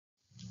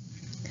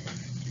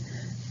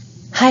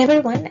Hi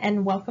everyone,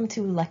 and welcome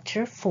to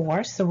Lecture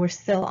 4. So we're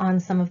still on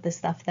some of the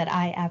stuff that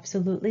I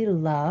absolutely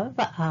love.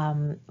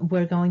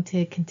 We're going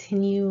to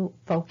continue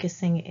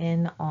focusing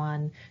in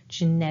on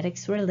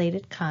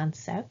genetics-related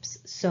concepts.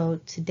 So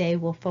today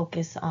we'll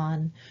focus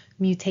on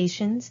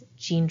mutations,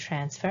 gene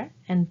transfer,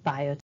 and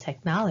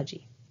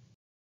biotechnology.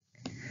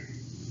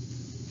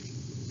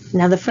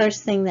 Now, the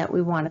first thing that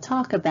we want to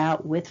talk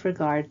about with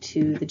regard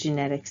to the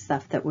genetic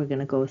stuff that we're going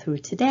to go through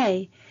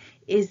today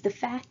is the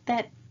fact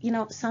that,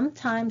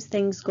 sometimes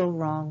things go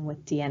wrong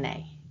with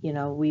DNA.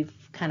 We've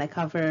kind of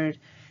covered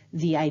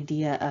the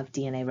idea of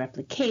DNA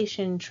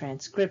replication,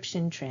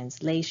 transcription,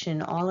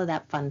 translation, all of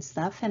that fun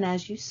stuff. And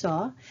as you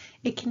saw,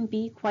 it can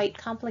be quite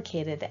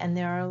complicated, and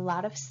there are a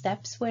lot of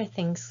steps where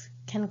things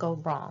can go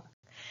wrong.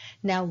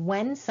 Now,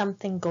 when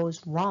something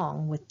goes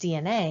wrong with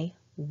DNA,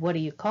 what do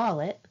you call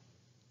it?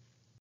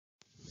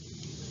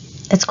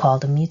 It's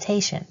called a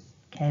mutation.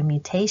 Okay,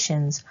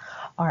 mutations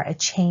are a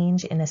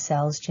change in a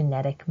cell's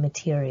genetic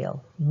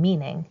material,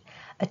 meaning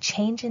a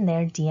change in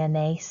their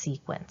DNA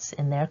sequence,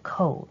 in their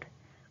code.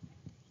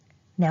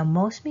 Now,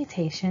 most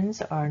mutations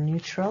are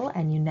neutral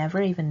and you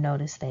never even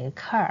notice they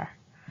occur,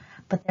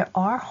 but there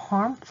are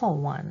harmful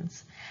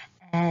ones.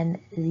 And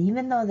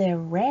even though they're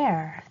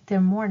rare,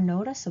 they're more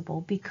noticeable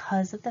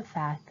because of the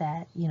fact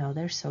that,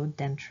 they're so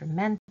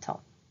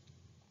detrimental.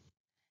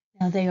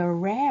 Now, they are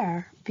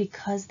rare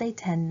because they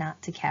tend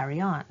not to carry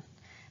on.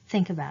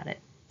 Think about it.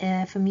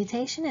 If a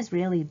mutation is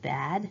really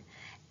bad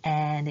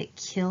and it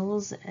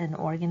kills an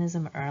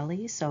organism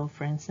early, so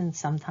for instance,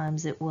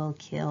 sometimes it will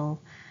kill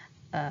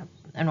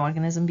an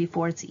organism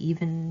before it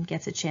even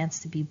gets a chance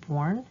to be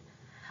born.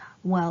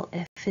 Well,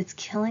 if it's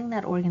killing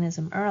that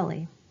organism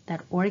early,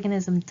 that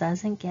organism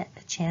doesn't get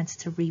a chance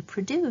to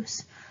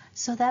reproduce,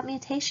 so that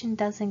mutation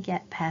doesn't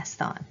get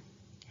passed on.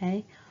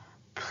 Okay?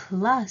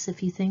 Plus,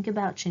 if you think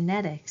about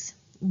genetics,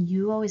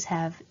 you always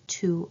have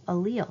 2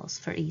 alleles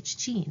for each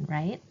gene,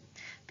 right?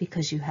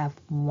 Because you have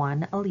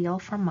 1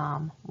 allele from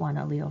mom, 1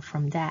 allele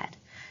from dad.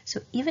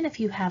 So even if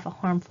you have a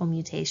harmful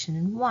mutation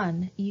in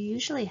one, you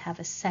usually have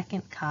a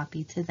second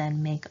copy to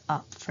then make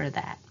up for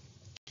that.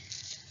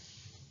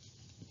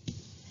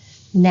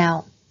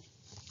 Now,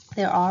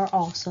 there are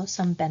also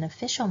some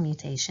beneficial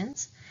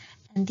mutations,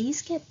 and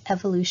these get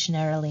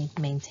evolutionarily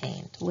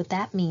maintained. What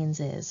that means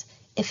is,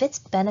 if it's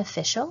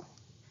beneficial,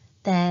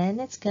 then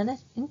it's going to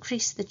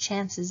increase the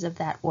chances of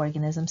that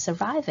organism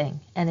surviving.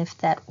 And if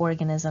that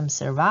organism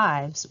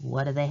survives,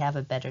 what do they have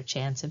a better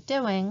chance of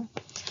doing?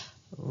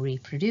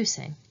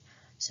 Reproducing.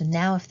 So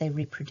now if they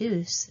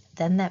reproduce,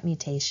 then that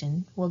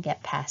mutation will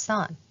get passed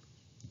on.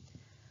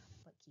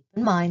 But keep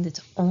in mind,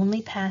 it's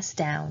only passed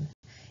down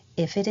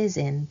if it is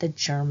in the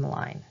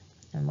germline.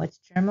 And what's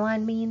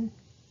germline mean?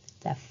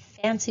 The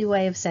fancy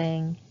way of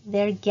saying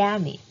they're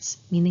gametes,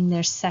 meaning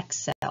they're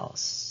sex cells.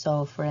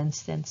 So for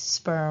instance,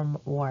 sperm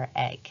or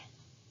egg.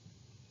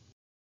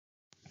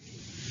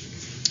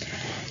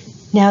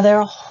 Now there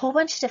are a whole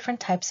bunch of different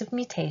types of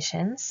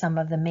mutations. Some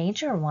of the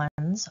major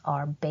ones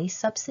are base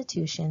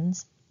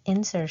substitutions,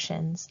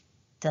 insertions,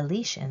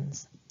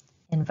 deletions,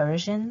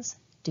 inversions,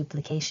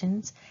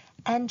 duplications,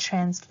 and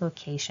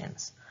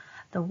translocations.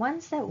 The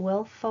ones that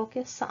we'll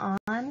focus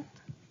on,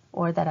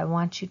 or that I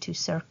want you to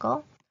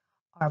circle,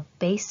 are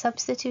base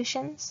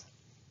substitutions,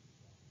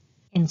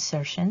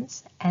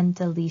 insertions, and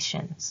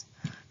deletions.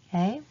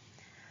 Okay?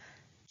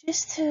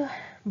 Just to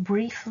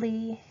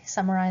briefly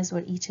summarize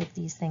what each of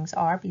these things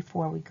are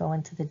before we go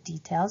into the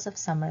details of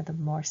some of the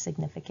more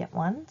significant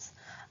ones.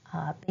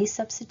 Base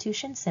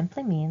substitution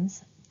simply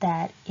means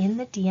that in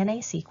the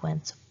DNA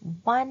sequence,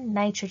 one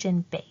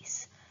nitrogen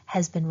base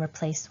has been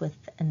replaced with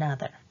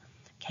another.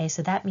 Okay,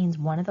 so that means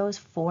one of those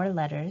 4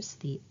 letters,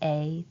 the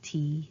A,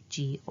 T,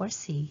 G, or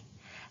C,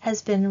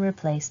 has been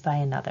replaced by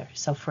another.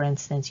 So for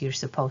instance, you're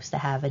supposed to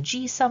have a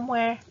G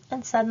somewhere,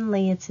 and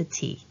suddenly it's a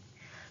T.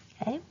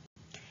 Okay?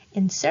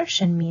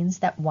 Insertion means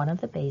that one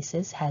of the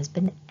bases has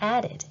been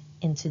added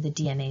into the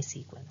DNA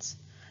sequence.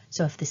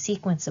 So if the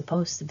sequence is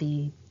supposed to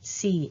be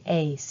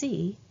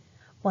CAC,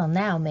 well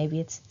now maybe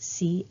it's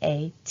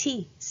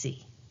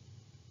CATC.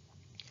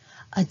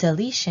 A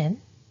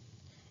deletion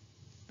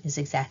is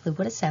exactly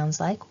what it sounds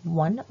like.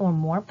 One or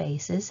more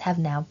bases have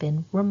now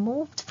been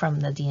removed from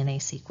the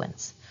DNA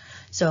sequence.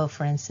 So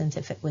for instance,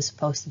 if it was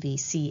supposed to be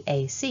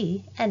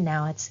CAC, and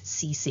now it's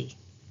CC.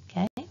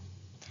 Okay?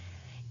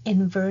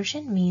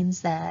 Inversion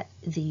means that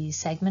the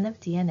segment of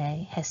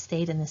DNA has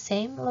stayed in the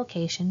same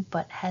location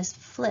but has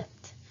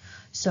flipped.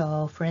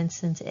 So for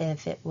instance,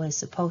 if it was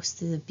supposed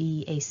to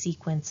be a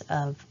sequence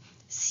of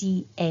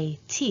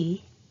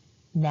CAT,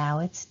 now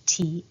it's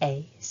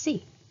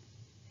TAC.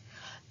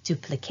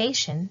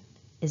 Duplication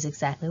is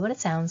exactly what it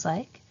sounds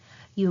like.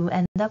 You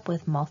end up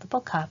with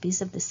multiple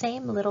copies of the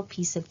same little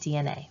piece of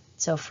DNA.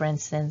 So for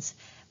instance,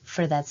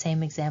 for that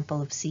same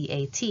example of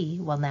CAT,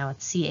 well now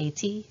it's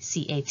CAT,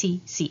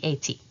 CAT,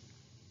 CAT.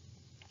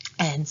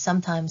 And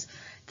sometimes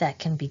that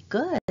can be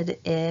good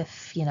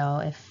if,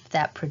 if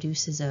that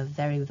produces a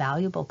very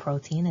valuable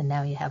protein and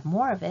now you have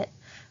more of it.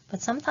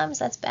 But sometimes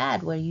that's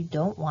bad where you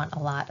don't want a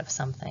lot of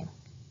something.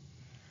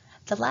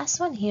 The last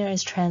one here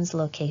is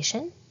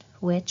translocation,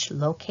 which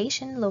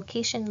location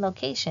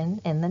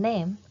in the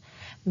name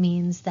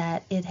means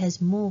that it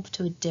has moved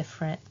to a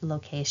different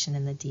location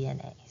in the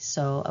DNA.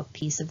 So a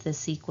piece of the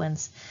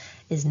sequence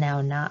is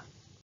now not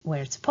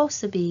where it's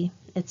supposed to be,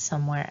 it's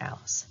somewhere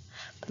else.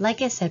 But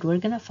like I said, we're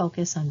going to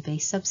focus on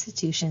base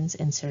substitutions,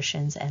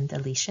 insertions, and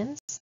deletions.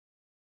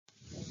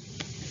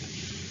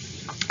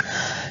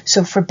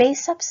 So for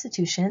base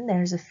substitution,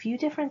 there's a few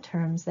different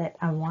terms that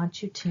I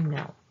want you to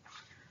know.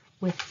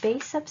 With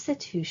base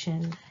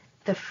substitution,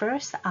 the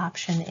first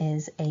option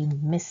is a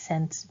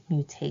missense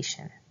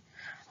mutation.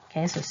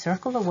 Okay, so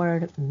circle the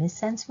word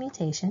missense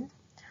mutation.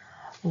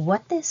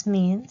 What this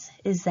means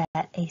is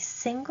that a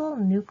single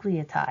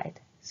nucleotide,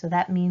 so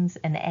that means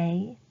an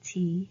A,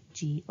 T,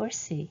 G, or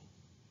C,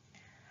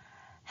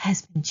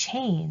 has been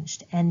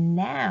changed, and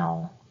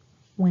now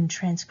when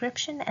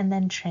transcription and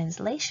then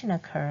translation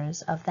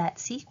occurs of that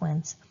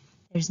sequence,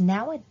 there's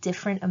now a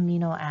different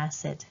amino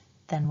acid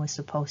than was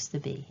supposed to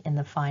be in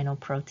the final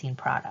protein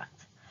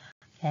product.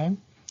 Okay?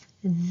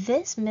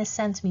 This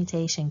missense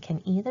mutation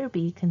can either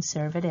be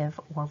conservative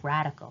or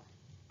radical.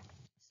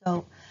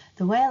 So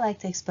the way I like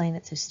to explain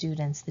it to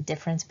students, the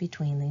difference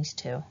between these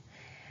two,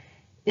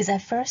 is I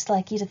first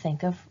like you to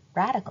think of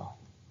radical.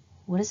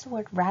 What does the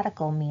word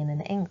radical mean in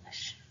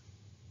English?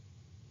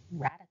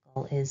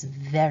 Radical is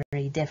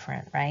very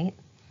different, right?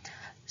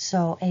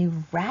 So a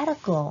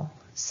radical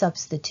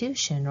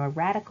substitution or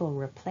radical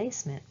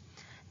replacement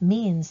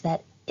means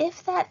that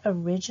if that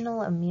original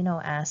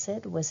amino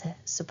acid was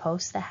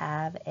supposed to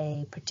have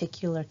a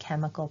particular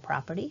chemical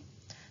property,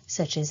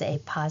 such as a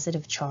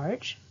positive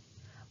charge,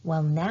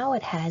 well, now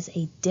it has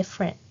a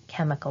different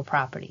chemical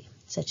property,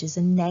 such as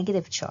a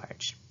negative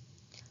charge.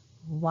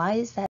 Why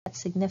is that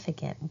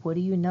significant? What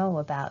do you know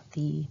about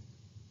the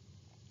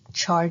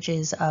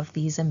charges of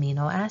these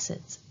amino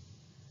acids?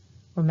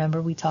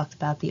 Remember, we talked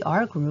about the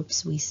R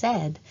groups. We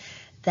said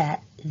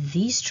that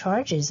these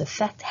charges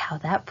affect how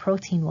that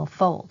protein will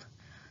fold.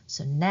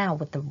 So now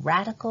with the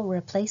radical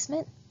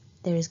replacement,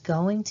 there's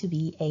going to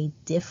be a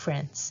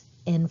difference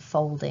in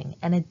folding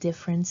and a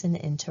difference in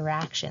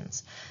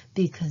interactions,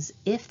 because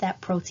if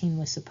that protein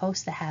was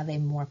supposed to have a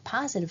more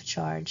positive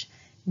charge,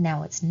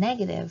 now it's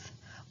negative,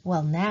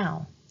 well,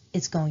 now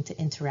it's going to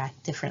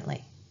interact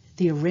differently.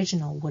 The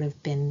original would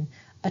have been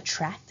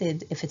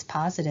attracted, if it's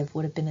positive,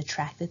 would have been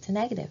attracted to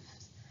negatives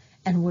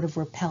and would have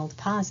repelled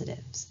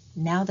positives.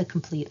 Now the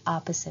complete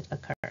opposite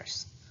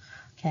occurs.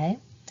 Okay?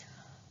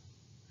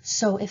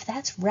 So if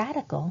that's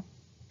radical,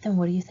 then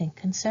what do you think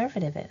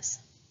conservative is?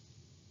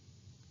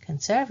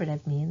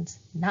 Conservative means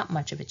not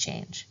much of a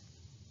change.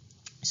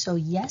 So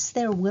yes,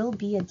 there will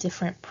be a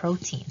different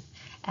protein,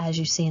 as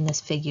you see in this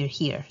figure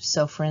here.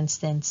 So for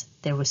instance,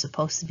 there was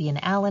supposed to be an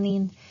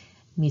alanine,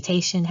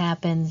 mutation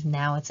happens,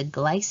 now it's a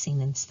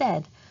glycine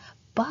instead,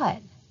 but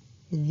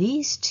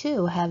these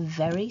two have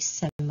very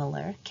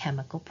similar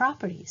chemical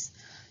properties.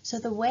 So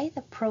the way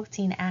the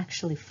protein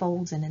actually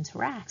folds and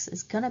interacts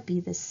is going to be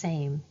the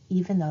same,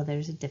 even though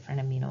there's a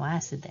different amino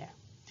acid there.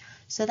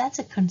 So that's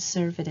a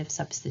conservative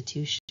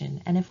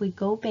substitution. And if we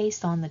go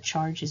based on the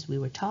charges we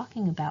were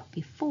talking about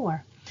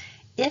before,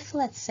 if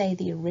let's say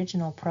the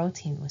original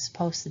protein was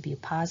supposed to be a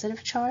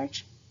positive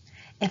charge,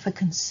 if a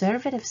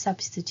conservative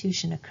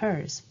substitution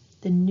occurs,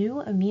 the new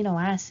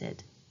amino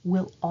acid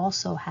will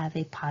also have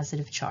a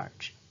positive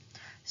charge.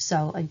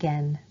 So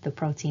again, the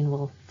protein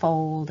will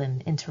fold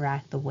and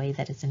interact the way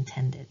that it's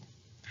intended.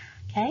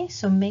 Okay,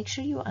 so make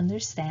sure you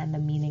understand the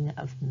meaning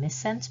of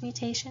missense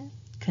mutation,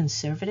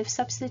 conservative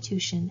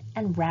substitution,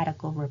 and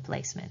radical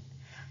replacement.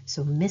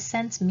 So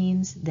missense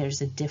means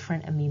there's a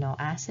different amino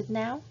acid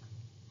now.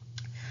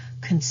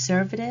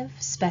 Conservative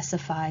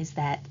specifies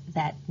that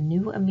that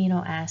new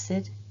amino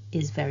acid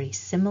is very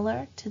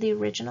similar to the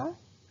original,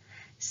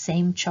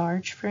 same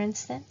charge, for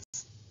instance.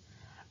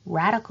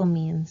 Radical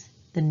means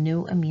the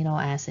new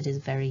amino acid is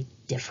very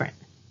different.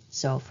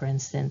 So for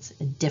instance,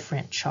 a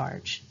different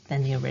charge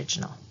than the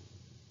original.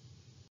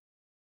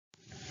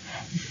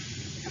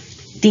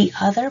 The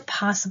other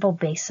possible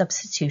base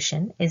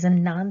substitution is a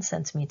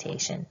nonsense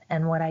mutation.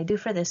 And what I do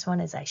for this one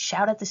is I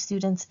shout at the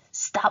students,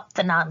 stop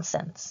the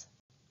nonsense.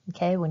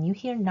 Okay, when you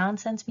hear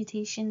nonsense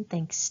mutation,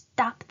 think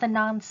stop the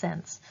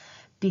nonsense.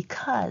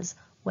 Because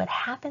what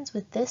happens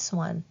with this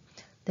one,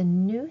 the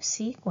new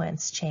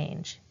sequence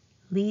change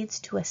leads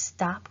to a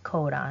stop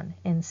codon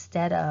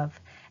instead of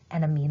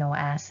an amino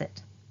acid.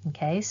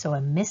 Okay, so a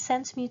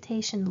missense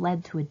mutation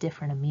led to a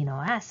different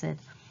amino acid.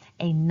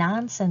 A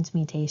nonsense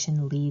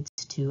mutation leads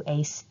to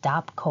a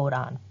stop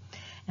codon.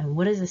 And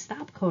what does a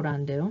stop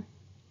codon do?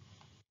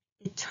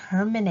 It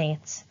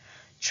terminates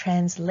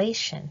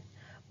translation,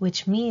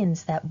 which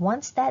means that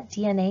once that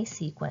DNA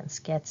sequence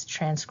gets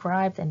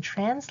transcribed and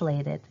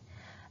translated,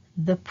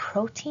 the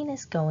protein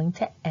is going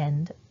to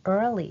end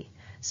early.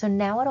 So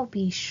now it'll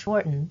be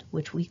shortened,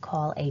 which we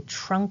call a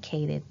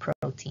truncated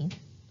protein.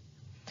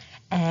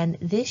 And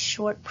this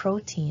short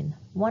protein,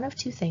 one of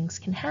two things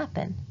can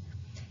happen.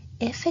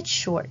 If it's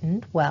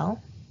shortened,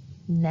 well,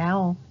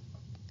 now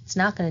it's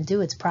not going to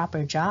do its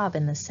proper job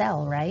in the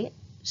cell, right?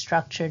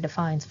 structure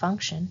defines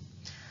function.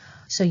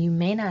 So you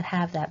may not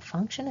have that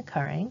function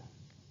occurring,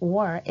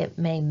 or it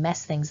may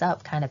mess things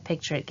up, kind of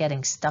picture it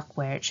getting stuck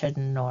where it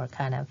shouldn't, or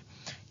kind of,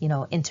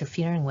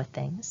 interfering with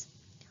things.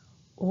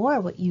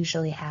 Or what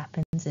usually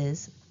happens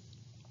is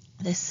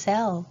the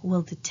cell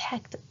will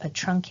detect a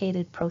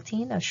truncated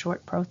protein, a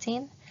short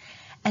protein,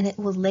 and it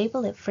will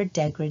label it for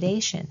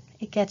degradation.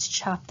 It gets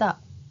chopped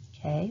up,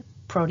 okay?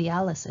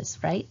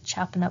 Proteolysis, right?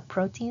 Chopping up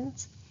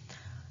proteins.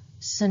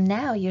 So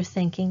now you're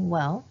thinking,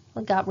 well,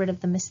 we got rid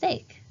of the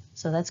mistake.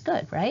 So that's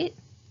good, right?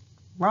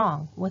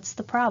 Wrong. What's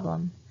the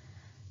problem?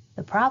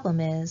 The problem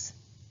is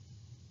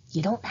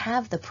you don't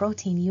have the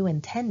protein you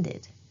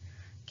intended.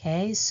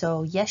 Okay,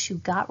 so yes, you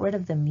got rid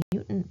of the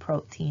mutant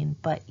protein,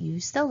 but you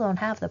still don't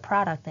have the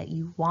product that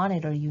you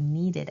wanted or you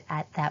needed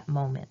at that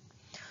moment.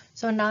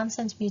 So a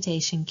nonsense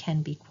mutation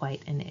can be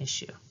quite an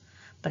issue.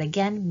 But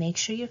again, make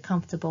sure you're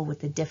comfortable with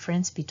the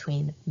difference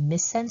between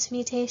missense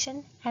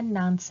mutation and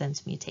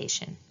nonsense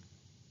mutation.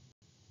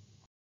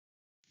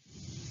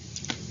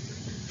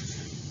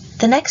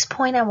 The next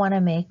point I want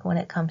to make when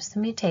it comes to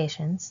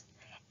mutations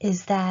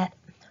is that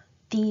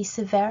the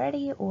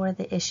severity or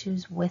the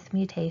issues with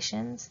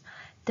mutations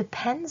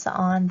depends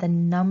on the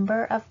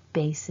number of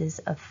bases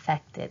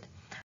affected,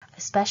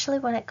 especially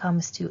when it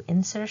comes to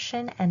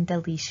insertion and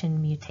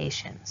deletion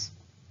mutations.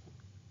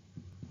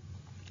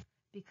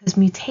 Because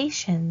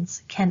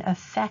mutations can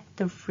affect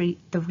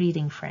the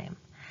reading frame.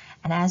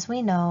 And as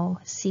we know,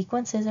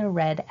 sequences are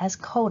read as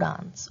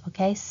codons,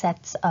 okay,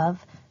 sets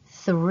of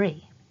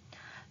 3.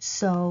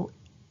 So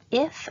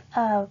if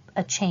a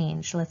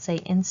change, let's say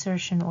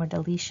insertion or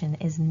deletion,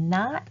 is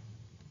not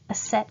a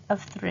set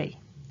of 3,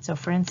 so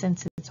for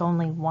instance, it's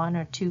only 1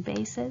 or 2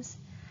 bases,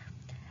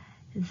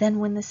 then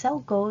when the cell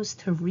goes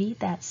to read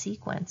that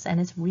sequence and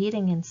it's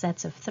reading in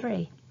sets of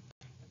 3,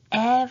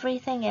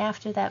 everything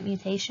after that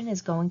mutation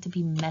is going to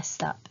be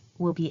messed up,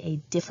 will be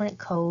a different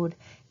code,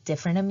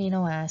 different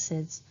amino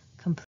acids,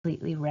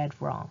 completely read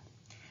wrong.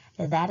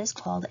 That is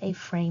called a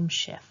frame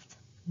shift.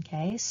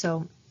 Okay,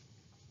 so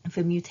if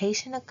a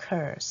mutation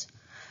occurs,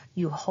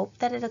 you hope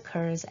that it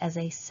occurs as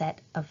a set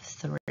of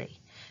 3,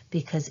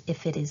 because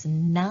if it is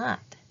not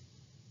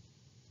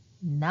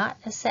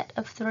a set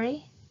of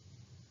 3,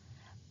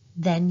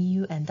 then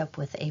you end up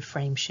with a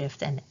frame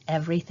shift and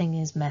everything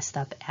is messed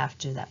up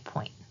after that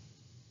point.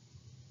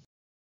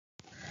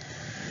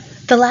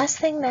 The last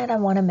thing that I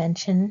want to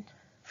mention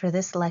for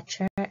this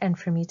lecture and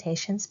for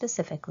mutations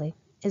specifically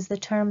is the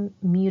term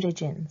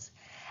mutagens.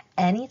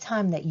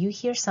 Anytime that you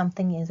hear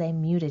something is a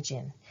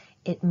mutagen,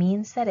 it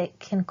means that it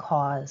can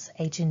cause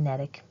a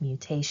genetic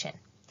mutation.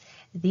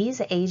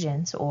 These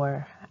agents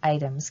or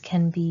items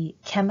can be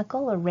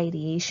chemical or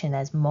radiation,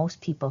 as most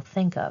people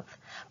think of,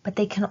 but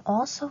they can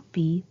also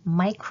be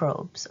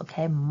microbes,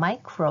 okay?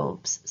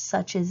 Microbes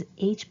such as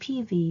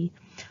HPV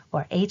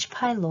or H.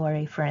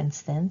 pylori, for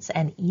instance,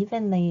 and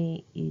even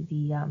the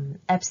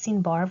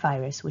Epstein-Barr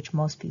virus, which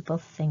most people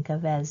think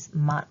of as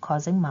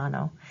causing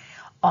mono.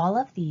 All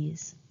of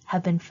these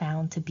have been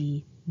found to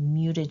be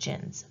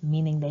mutagens,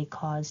 meaning they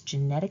cause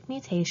genetic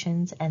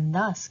mutations and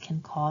thus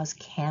can cause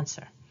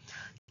cancer.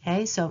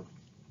 Okay, so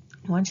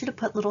I want you to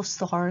put little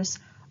stars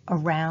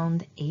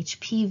around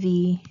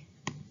HPV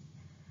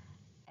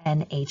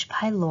and H.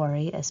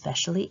 pylori,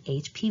 especially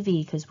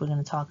HPV, because we're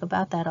going to talk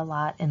about that a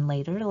lot in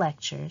later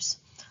lectures,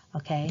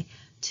 okay,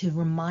 to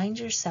remind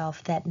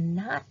yourself that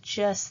not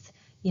just,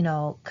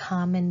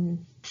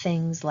 common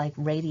things like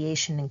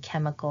radiation and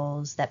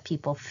chemicals that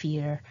people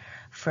fear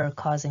for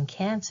causing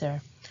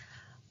cancer,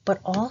 but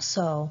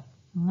also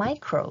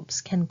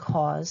microbes can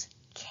cause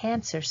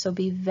cancer. So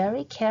be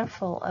very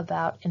careful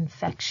about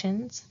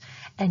infections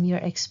and your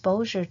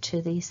exposure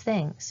to these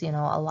things. A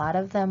lot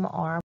of them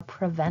are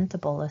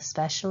preventable,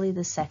 especially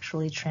the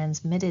sexually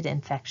transmitted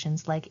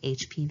infections like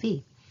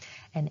HPV.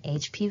 And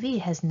HPV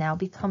has now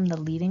become the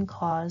leading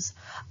cause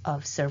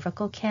of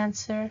cervical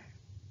cancer,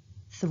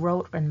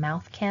 throat and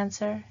mouth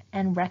cancer,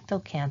 and rectal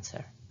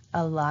cancer.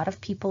 A lot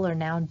of people are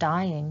now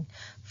dying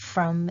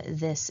from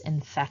this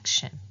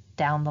infection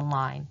down the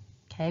line,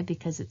 okay,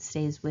 because it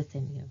stays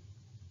within you.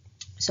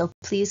 So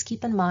please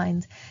keep in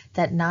mind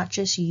that not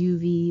just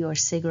UV or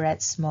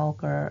cigarette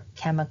smoke or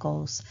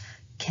chemicals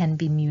can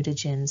be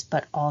mutagens,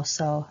 but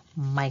also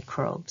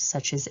microbes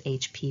such as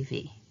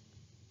HPV.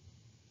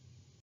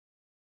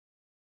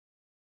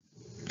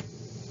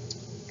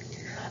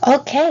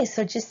 Okay,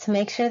 so just to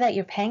make sure that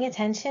you're paying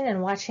attention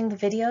and watching the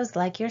videos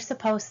like you're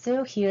supposed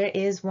to, here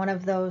is one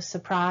of those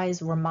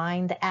surprise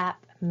remind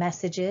app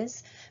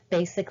messages.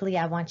 Basically,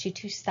 I want you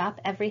to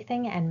stop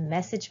everything and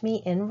message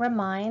me in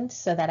Remind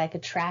so that I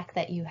could track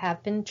that you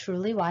have been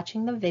truly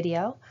watching the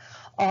video.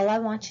 All I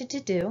want you to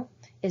do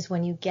is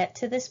when you get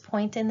to this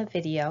point in the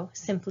video,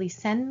 simply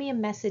send me a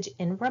message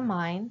in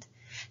Remind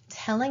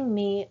telling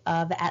me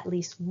of at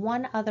least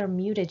one other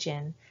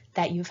mutagen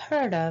that you've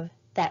heard of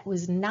that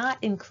was not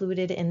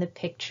included in the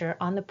picture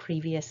on the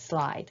previous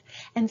slide.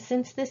 And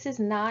since this is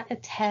not a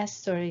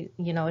test or,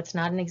 it's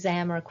not an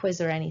exam or a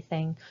quiz or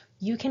anything,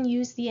 you can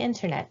use the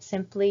internet.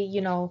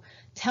 Simply,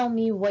 tell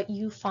me what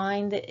you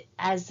find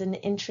as an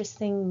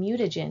interesting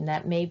mutagen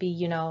that maybe,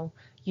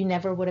 you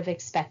never would have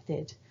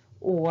expected,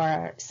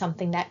 or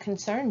something that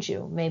concerns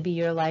you. Maybe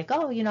you're like,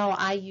 oh,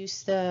 I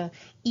used to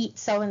eat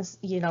so and,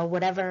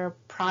 whatever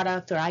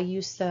product, or I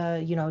used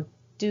to,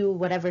 do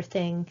whatever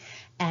thing,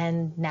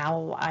 and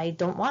now I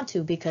don't want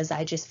to because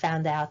I just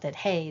found out that,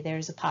 hey,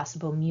 there's a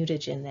possible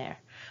mutagen there.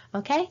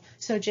 Okay,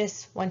 so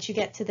just once you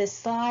get to this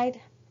slide,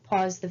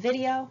 pause the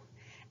video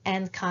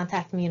and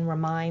contact me and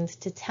remind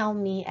to tell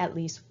me at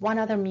least one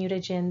other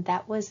mutagen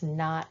that was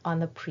not on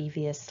the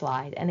previous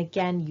slide. And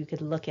again, you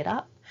could look it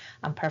up.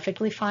 I'm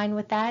perfectly fine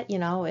with that.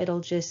 It'll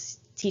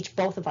just teach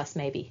both of us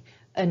maybe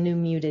a new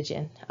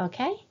mutagen.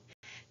 Okay,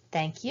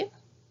 thank you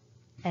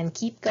and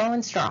keep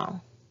going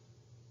strong.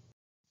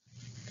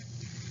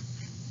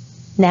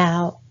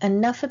 Now,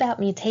 enough about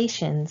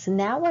mutations.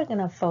 Now we're going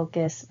to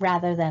focus,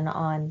 rather than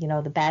on,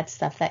 the bad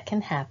stuff that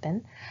can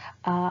happen,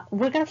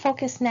 we're going to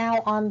focus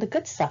now on the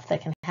good stuff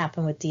that can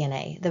happen with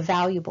DNA, the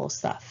valuable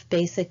stuff,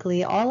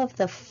 basically all of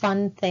the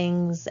fun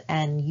things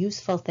and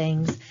useful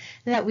things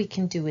that we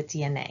can do with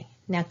DNA.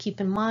 Now,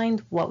 keep in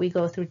mind what we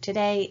go through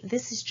today.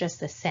 This is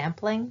just a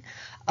sampling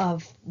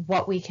of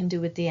what we can do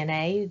with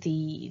DNA.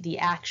 The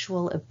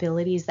actual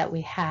abilities that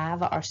we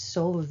have are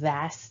so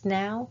vast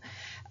now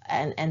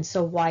and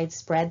so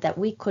widespread that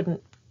we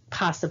couldn't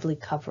possibly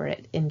cover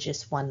it in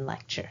just one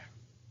lecture.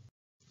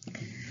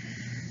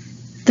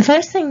 The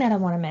first thing that I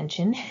want to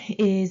mention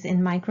is in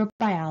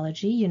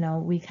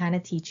microbiology, we kind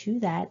of teach you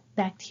that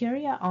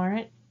bacteria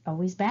aren't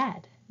always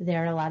bad.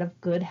 There are a lot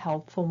of good,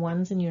 helpful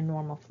ones in your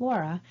normal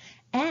flora,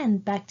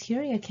 and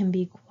bacteria can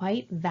be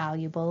quite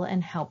valuable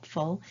and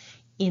helpful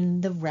in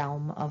the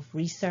realm of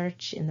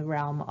research, in the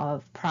realm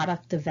of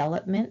product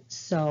development.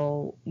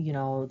 So,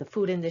 the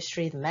food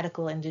industry, the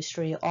medical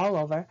industry, all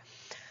over.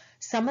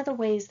 Some of the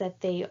ways that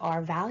they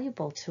are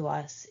valuable to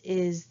us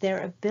is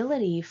their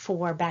ability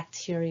for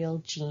bacterial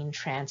gene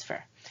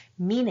transfer,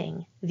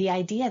 meaning the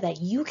idea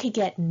that you could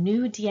get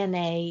new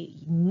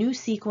DNA, new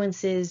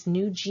sequences,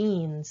 new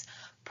genes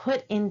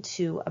put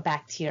into a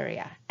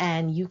bacteria,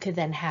 and you could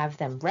then have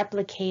them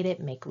replicate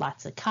it, make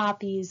lots of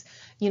copies,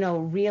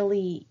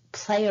 really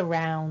play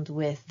around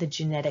with the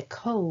genetic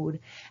code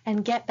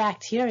and get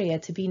bacteria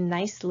to be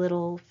nice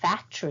little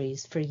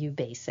factories for you,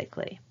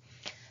 basically.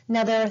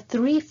 Now, there are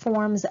 3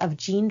 forms of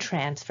gene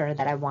transfer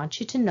that I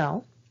want you to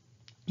know.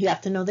 You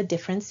have to know the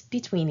difference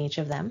between each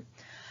of them.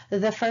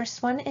 The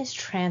first one is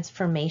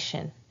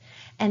transformation.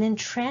 And in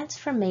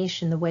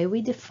transformation, the way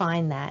we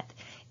define that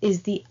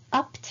is the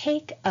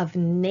uptake of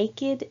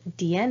naked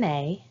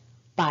DNA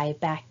by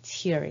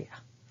bacteria.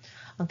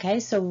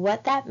 Okay, so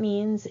what that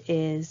means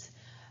is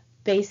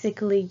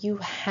basically you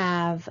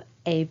have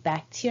a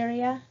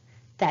bacteria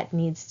that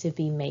needs to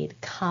be made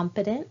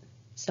competent,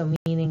 so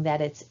meaning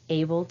that it's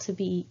able to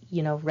be,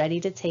 ready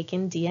to take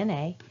in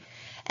DNA.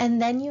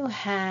 And then you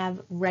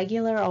have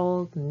regular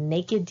old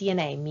naked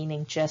DNA,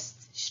 meaning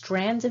just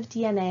strands of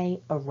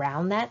DNA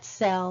around that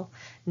cell,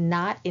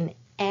 not in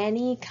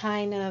any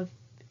kind of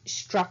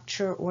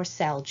structure or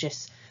cell,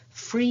 just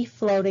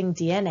free-floating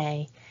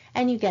DNA,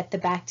 and you get the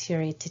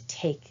bacteria to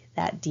take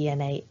that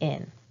DNA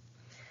in.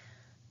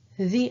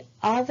 The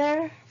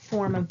other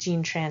form of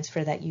gene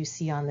transfer that you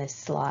see on this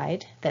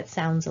slide that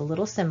sounds a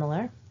little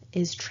similar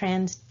is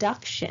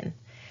transduction.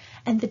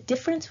 And the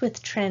difference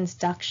with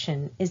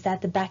transduction is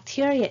that the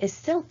bacteria is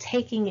still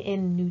taking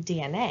in new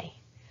DNA,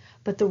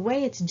 but the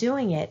way it's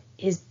doing it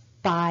is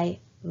by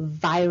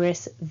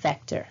virus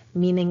vector,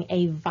 meaning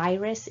a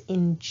virus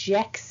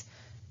injects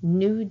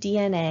new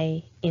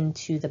DNA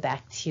into the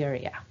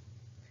bacteria.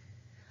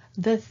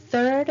 The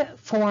third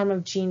form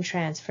of gene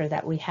transfer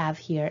that we have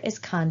here is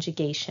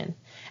conjugation,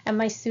 and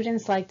my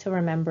students like to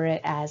remember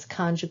it as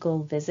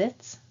conjugal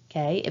visits.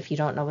 Okay, if you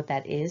don't know what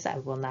that is, I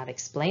will not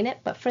explain it,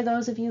 but for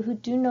those of you who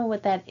do know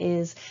what that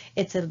is,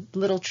 it's a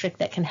little trick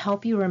that can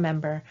help you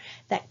remember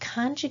that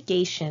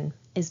conjugation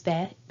is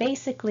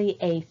basically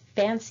a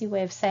fancy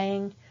way of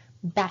saying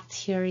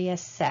bacteria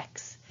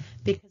sex,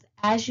 because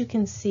as you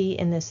can see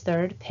in this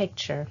third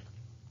picture,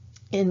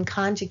 in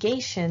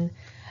conjugation,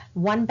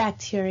 one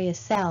bacteria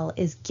cell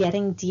is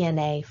getting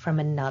DNA from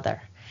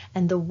another,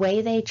 and the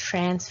way they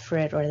transfer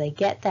it or they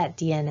get that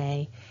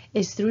DNA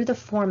is through the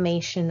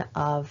formation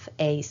of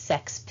a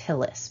sex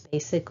pilus,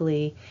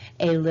 basically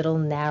a little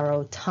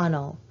narrow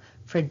tunnel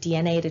for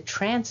DNA to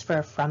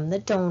transfer from the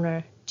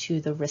donor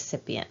to the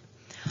recipient.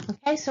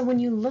 Okay, so when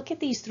you look at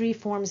these 3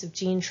 forms of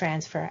gene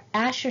transfer,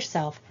 ask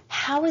yourself,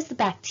 how is the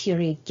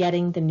bacteria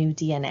getting the new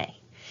DNA?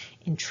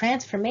 In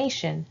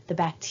transformation, the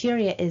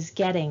bacteria is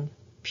getting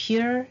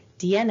pure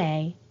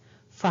DNA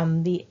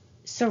from the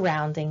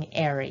surrounding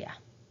area.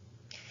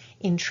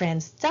 In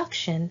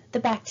transduction,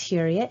 the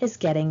bacteria is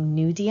getting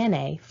new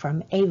DNA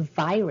from a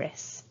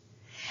virus.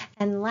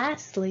 And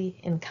lastly,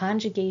 in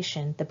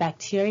conjugation, the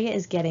bacteria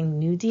is getting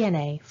new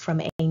DNA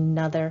from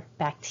another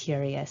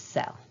bacteria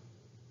cell.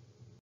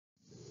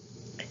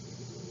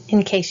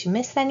 In case you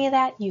missed any of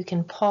that, you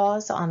can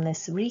pause on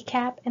this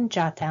recap and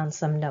jot down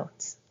some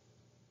notes.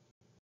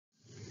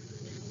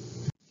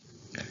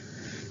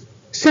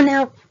 So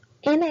now,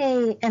 in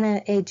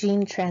a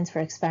gene transfer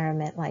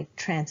experiment like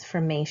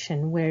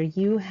transformation, where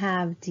you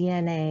have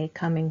DNA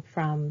coming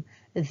from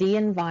the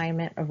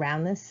environment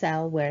around the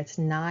cell where it's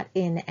not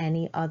in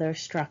any other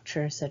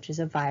structure, such as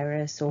a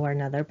virus or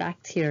another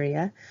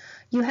bacteria,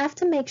 you have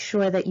to make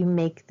sure that you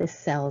make the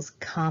cells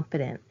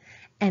competent.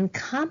 And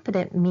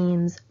competent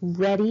means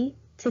ready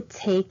to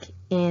take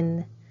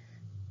in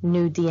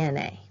new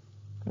DNA,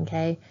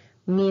 okay?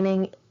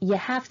 Meaning you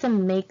have to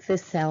make the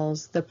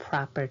cells the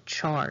proper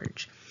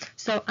charge.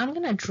 So I'm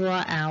going to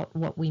draw out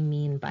what we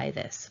mean by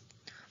this.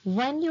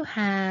 When you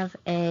have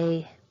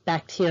a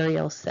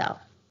bacterial cell,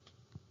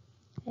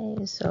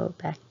 okay, so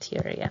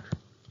bacteria,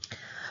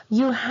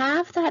 you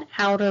have that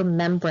outer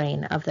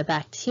membrane of the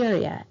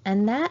bacteria,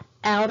 and that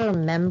outer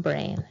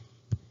membrane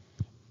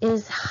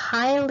is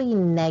highly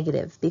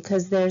negative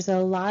because there's a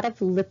lot of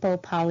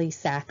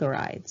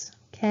lipopolysaccharides.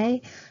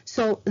 Okay,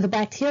 so the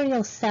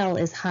bacterial cell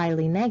is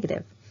highly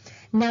negative.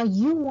 Now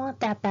you want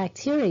that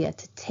bacteria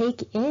to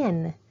take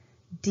in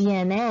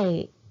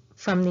DNA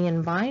from the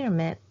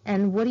environment,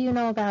 and what do you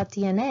know about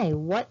DNA?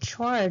 What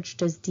charge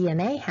does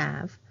DNA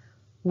have?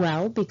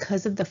 Well,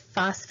 because of the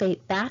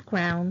phosphate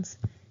backgrounds,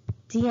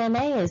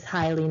 DNA is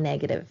highly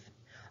negative.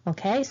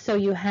 Okay, so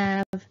you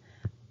have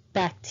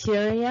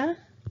bacteria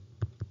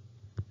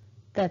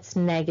that's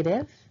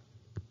negative,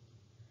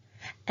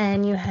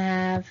 and you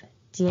have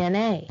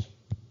DNA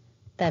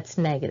that's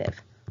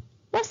negative.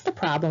 What's the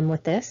problem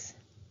with this?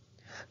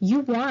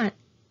 You want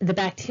the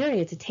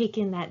bacteria to take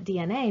in that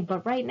DNA,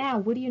 but right now,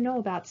 what do you know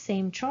about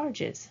same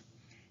charges?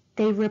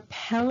 They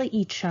repel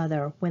each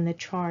other when the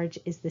charge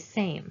is the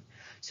same.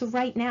 So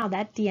right now,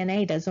 that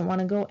DNA doesn't want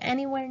to go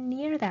anywhere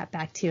near that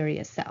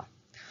bacteria cell.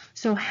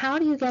 So how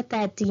do you get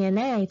that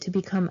DNA to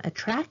become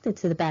attracted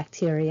to the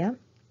bacteria?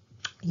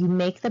 You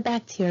make the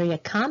bacteria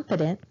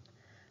competent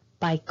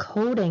by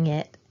coating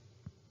it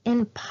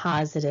in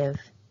positive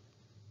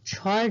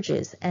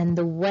charges. And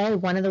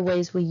one of the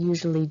ways we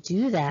usually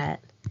do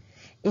that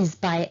is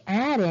by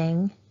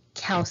adding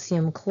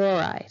calcium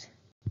chloride.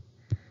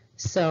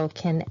 So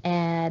can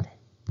add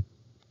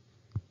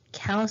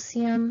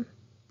calcium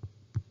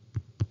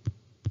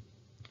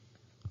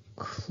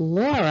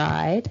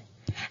chloride,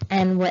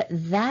 and what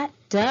that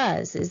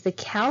does is the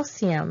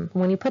calcium,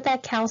 when you put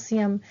that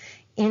calcium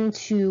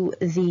into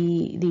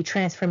the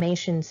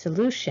transformation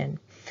solution,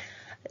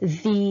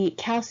 the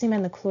calcium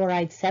and the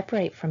chloride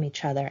separate from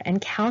each other, and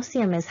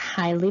calcium is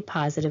highly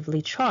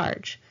positively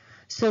charged.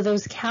 So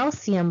those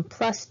calcium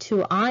plus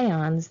 2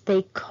 ions,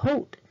 they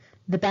coat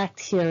the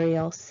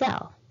bacterial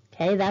cell.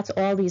 Okay, that's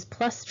all these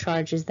plus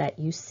charges that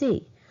you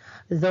see.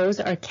 Those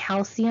are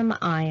calcium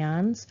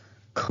ions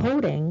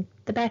coating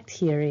the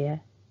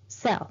bacteria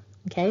cell.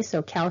 Okay,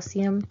 so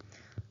calcium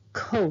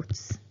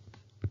coats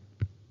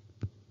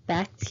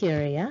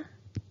bacteria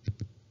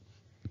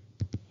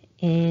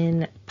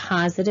in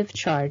positive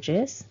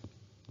charges,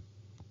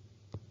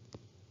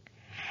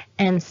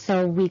 and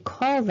so we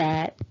call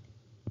that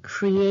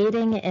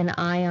creating an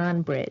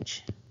ion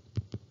bridge.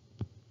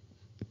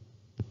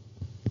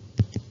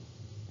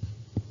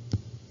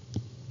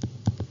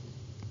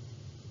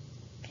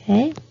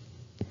 Okay,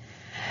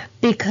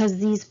 because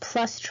these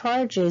plus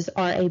charges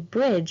are a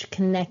bridge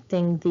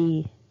connecting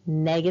the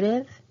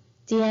negative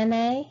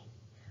DNA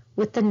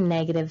with the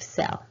negative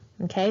cell.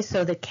 Okay,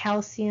 so the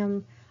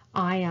calcium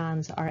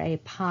ions are a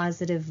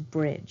positive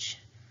bridge.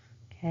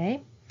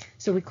 Okay,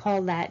 so we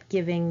call that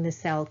giving the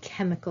cell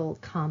chemical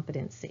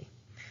competency.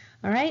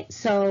 All right,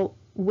 so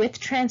with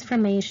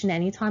transformation,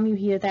 anytime you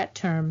hear that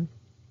term,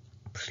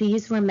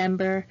 please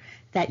remember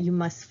that you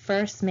must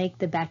first make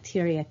the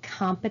bacteria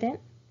competent.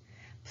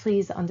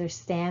 Please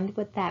understand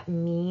what that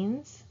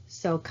means.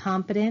 So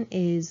competent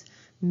is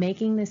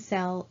making the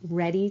cell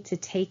ready to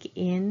take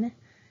in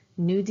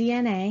new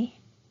DNA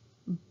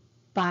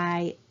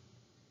by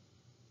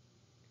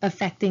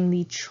affecting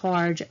the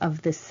charge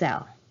of the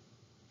cell.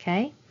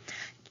 Okay?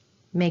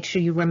 Make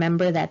sure you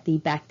remember that the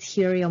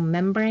bacterial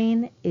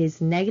membrane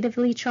is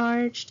negatively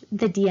charged,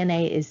 the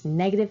DNA is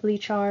negatively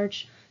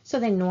charged, so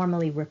they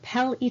normally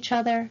repel each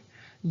other.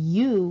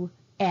 You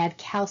add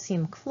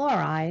calcium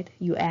chloride,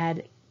 you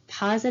add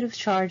positive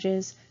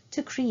charges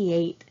to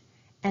create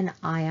an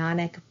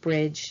ionic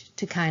bridge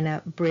to kind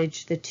of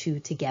bridge the two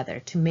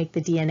together, to make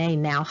the DNA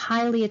now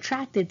highly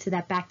attracted to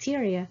that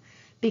bacteria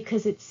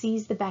because it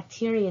sees the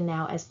bacteria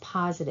now as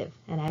positive.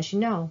 And as you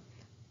know,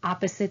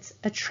 opposites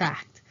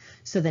attract.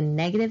 So the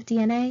negative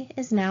DNA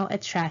is now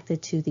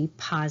attracted to the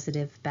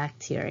positive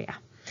bacteria.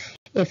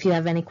 If you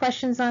have any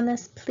questions on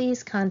this,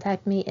 please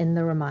contact me in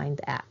the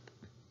Remind app.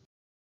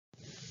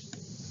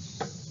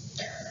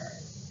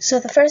 So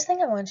the first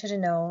thing I want you to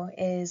know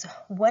is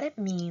what it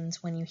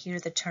means when you hear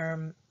the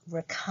term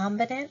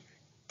recombinant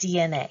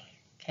DNA,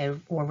 okay,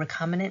 or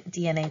recombinant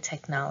DNA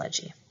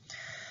technology.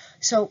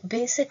 So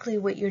basically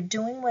what you're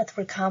doing with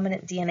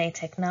recombinant DNA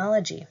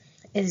technology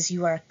is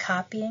you are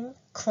copying,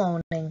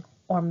 cloning,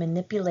 or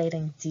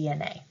manipulating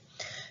DNA.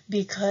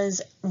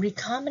 because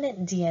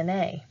recombinant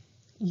DNA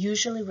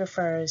usually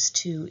refers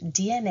to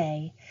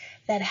DNA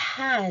that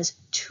has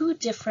two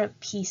different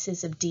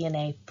pieces of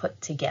DNA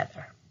put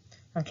together.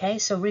 Okay,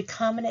 so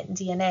recombinant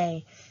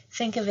DNA,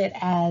 think of it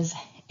as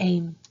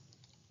a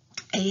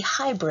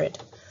hybrid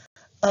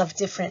of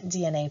different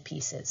DNA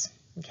pieces.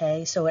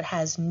 Okay, so it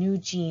has new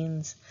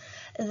genes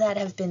that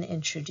have been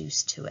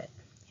introduced to it.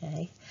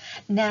 Okay,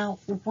 now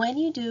when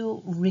you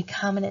do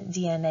recombinant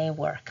DNA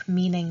work,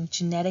 meaning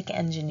genetic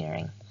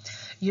engineering,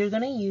 you're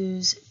going to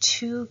use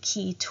two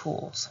key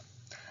tools.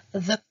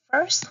 The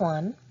first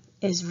one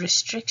is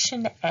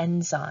restriction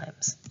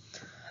enzymes.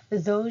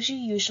 Those you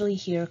usually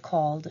hear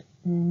called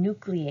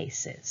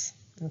nucleases.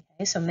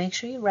 Okay, so make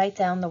sure you write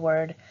down the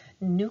word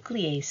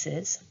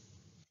nucleases to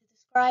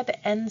describe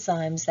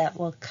enzymes that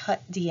will cut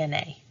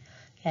DNA.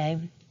 Okay,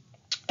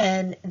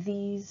 and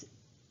these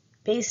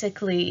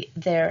basically,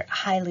 they're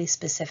highly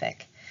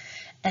specific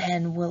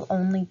and will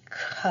only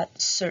cut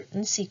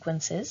certain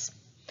sequences.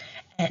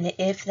 And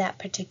if that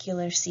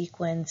particular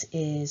sequence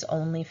is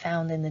only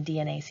found in the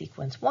DNA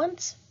sequence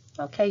once,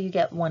 okay, you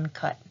get one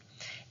cut.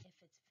 If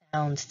it's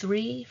found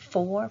 3,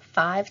 4,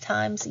 5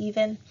 times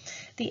even,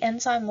 the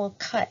enzyme will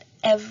cut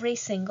every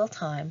single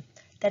time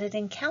that it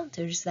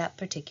encounters that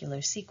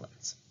particular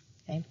sequence.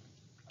 Okay?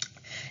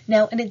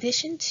 Now, in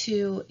addition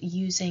to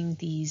using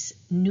these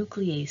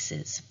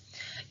nucleases,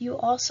 you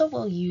also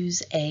will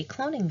use a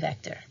cloning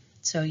vector.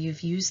 So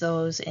you've used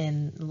those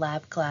in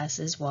lab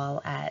classes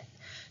while at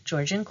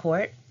Georgian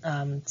Court.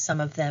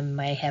 Some of them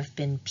might have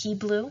been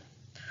P-Blue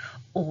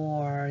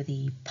or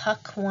the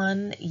PUC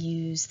one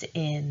used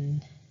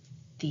in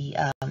the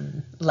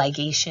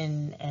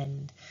ligation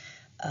and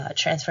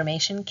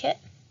transformation kit.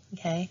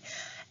 Okay,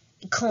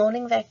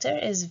 cloning vector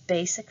is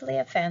basically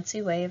a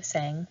fancy way of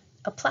saying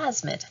a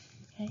plasmid.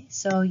 Okay,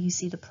 so you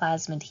see the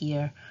plasmid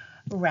here,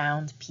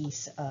 round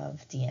piece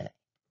of DNA.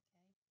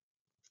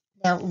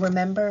 Now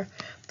remember,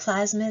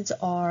 plasmids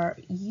are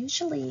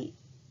usually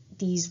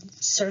these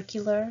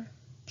circular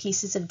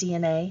pieces of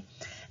DNA.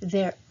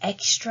 They're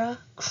extra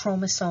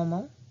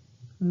chromosomal,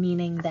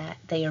 meaning that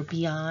they are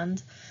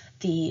beyond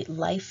the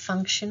life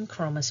function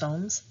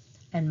chromosomes.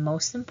 And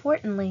most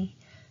importantly,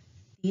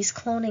 these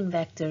cloning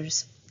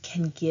vectors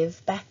can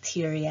give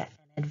bacteria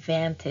an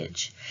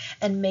advantage.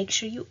 And make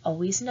sure you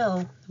always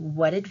know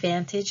what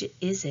advantage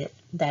is it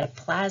that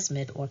a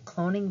plasmid or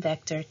cloning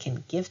vector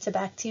can give to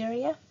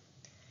bacteria.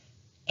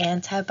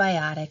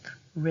 Antibiotic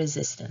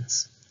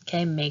resistance.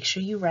 Okay, make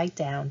sure you write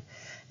down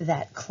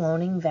that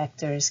cloning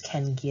vectors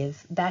can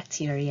give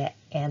bacteria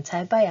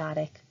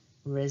antibiotic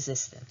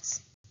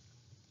resistance.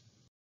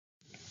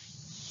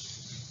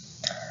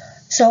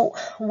 So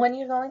when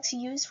you're going to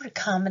use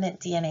recombinant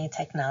DNA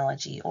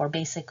technology, or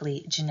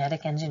basically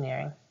genetic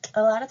engineering,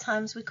 a lot of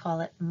times we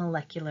call it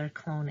molecular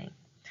cloning.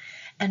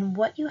 And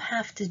what you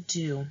have to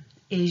do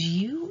is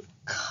you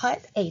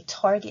cut a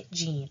target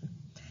gene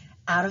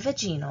out of a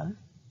genome,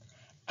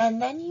 and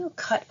then you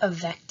cut a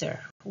vector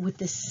with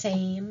the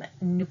same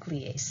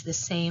nuclease, the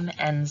same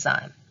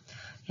enzyme,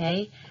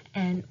 okay?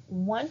 And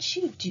once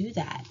you do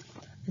that,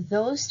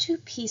 those two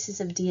pieces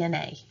of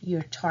DNA,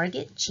 your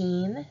target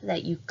gene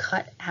that you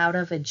cut out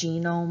of a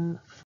genome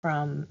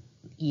from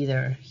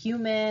either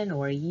human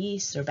or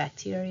yeast or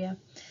bacteria,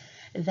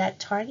 that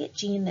target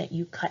gene that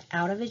you cut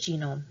out of a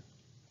genome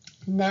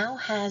now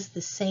has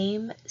the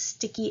same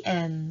sticky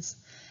ends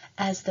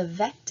as the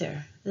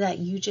vector that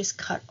you just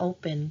cut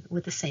open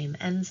with the same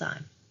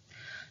enzyme.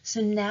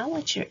 So now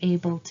what you're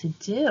able to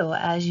do,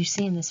 as you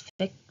see in this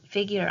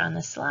figure on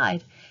the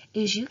slide,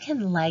 is you can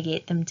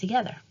ligate them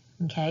together.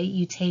 Okay,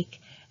 you take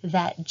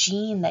that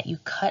gene that you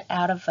cut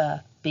out of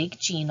a big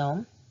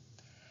genome,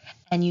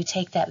 and you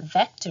take that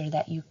vector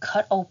that you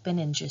cut open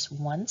in just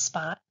one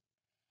spot,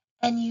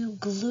 and you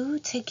glue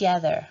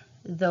together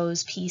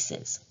those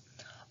pieces.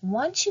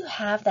 Once you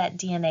have that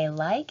DNA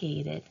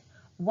ligated,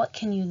 what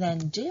can you then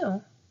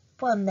do?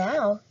 Well,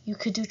 now you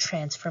could do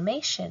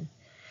transformation.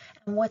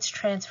 And what's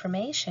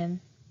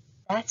transformation?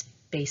 That's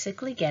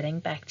basically getting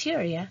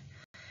bacteria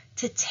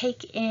to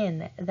take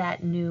in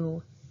that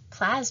new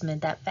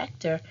plasmid, that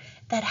vector,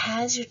 that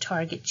has your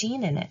target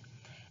gene in it.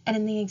 And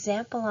in the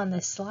example on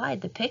this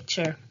slide, the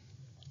picture,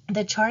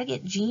 the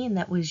target gene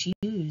that was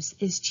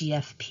used is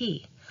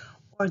GFP,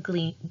 or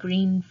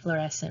green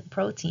fluorescent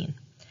protein.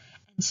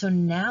 And so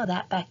now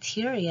that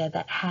bacteria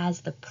that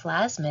has the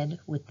plasmid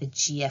with the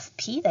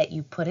GFP that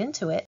you put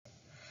into it,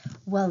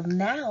 well,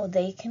 now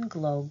they can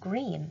glow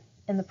green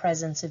in the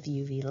presence of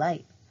UV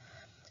light.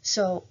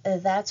 So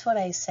that's what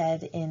I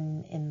said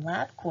in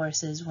lab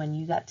courses when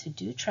you got to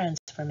do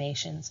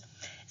transformations.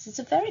 It's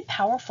a very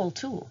powerful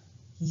tool.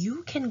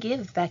 You can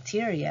give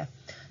bacteria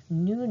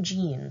new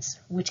genes,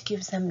 which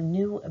gives them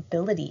new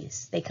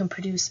abilities. They can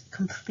produce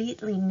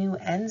completely new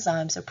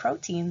enzymes or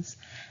proteins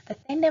that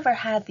they never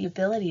had the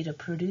ability to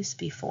produce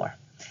before.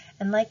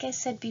 And like I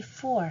said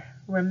before,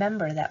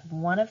 remember that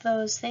one of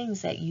those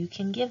things that you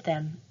can give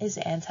them is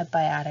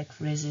antibiotic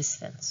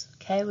resistance,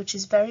 okay, which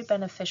is very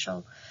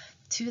beneficial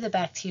to the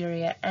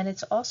bacteria, and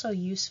it's also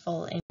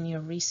useful in your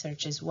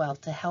research as well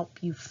to help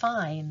you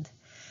find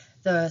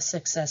the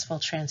successful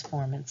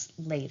transformants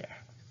later.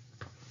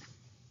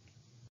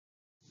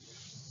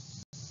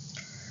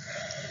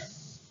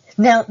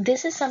 Now,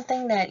 this is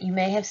something that you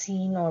may have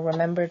seen or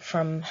remembered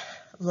from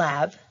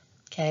lab,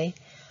 okay?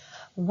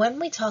 When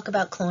we talk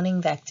about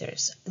cloning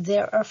vectors,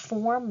 there are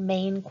 4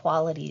 main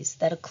qualities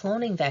that a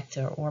cloning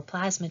vector or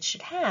plasmid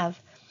should have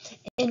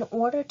in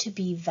order to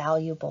be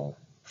valuable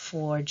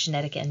for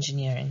genetic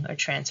engineering or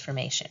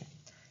transformation,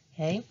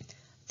 okay?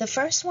 The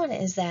first one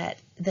is that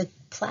the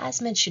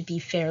plasmid should be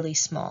fairly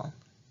small.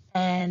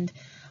 And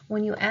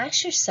when you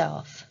ask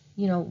yourself,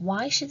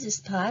 why should this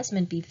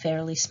plasmid be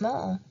fairly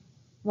small?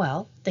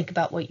 Well, think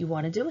about what you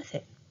want to do with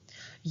it.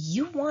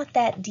 You want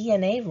that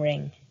DNA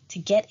ring to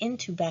get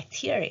into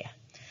bacteria.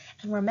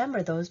 And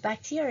remember, those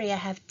bacteria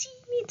have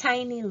teeny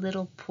tiny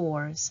little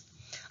pores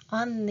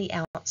on the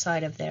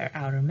outside of their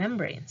outer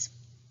membranes.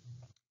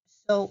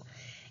 So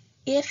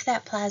if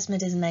that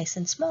plasmid is nice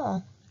and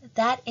small,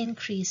 that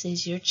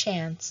increases your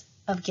chance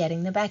of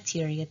getting the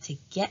bacteria to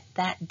get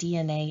that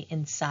DNA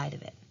inside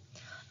of it.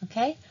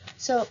 Okay,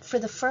 so for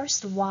the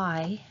first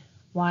why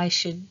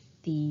should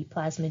the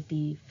plasmid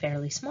be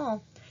fairly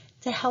small?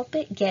 To help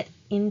it get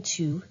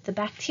into the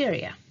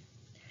bacteria.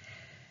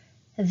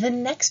 The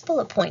next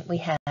bullet point we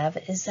have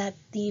is that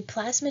the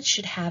plasmid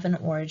should have an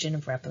origin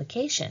of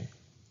replication.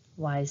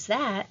 Why is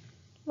that?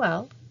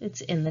 Well,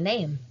 it's in the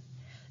name.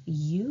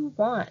 You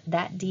want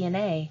that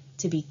DNA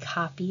to be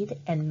copied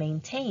and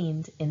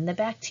maintained in the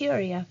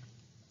bacteria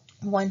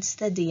once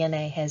the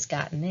DNA has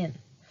gotten in.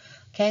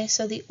 Okay,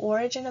 so the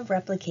origin of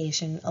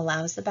replication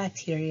allows the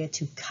bacteria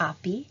to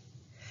copy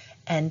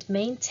and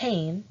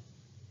maintain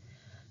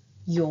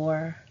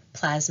your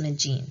plasmid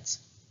genes.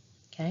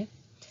 Okay,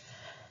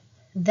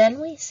 then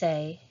we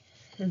say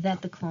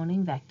that the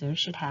cloning vector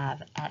should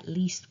have at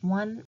least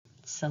one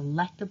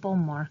selectable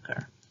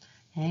marker.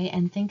 Okay,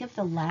 and think of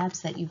the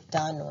labs that you've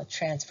done with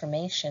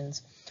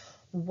transformations.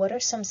 What are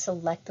some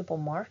selectable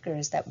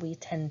markers that we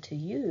tend to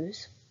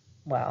use?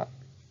 Well,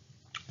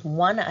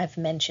 one I've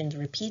mentioned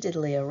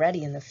repeatedly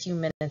already in the few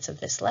minutes of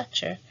this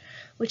lecture,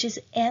 which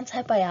is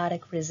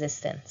antibiotic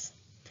resistance.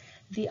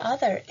 The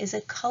other is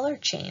a color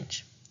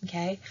change.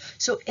 Okay,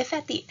 so if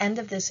at the end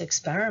of this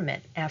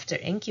experiment, after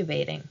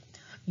incubating,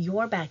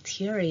 your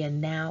bacteria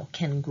now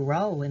can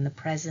grow in the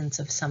presence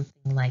of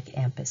something like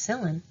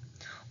ampicillin,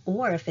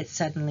 or if it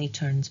suddenly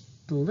turns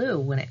blue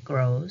when it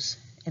grows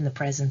in the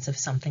presence of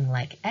something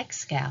like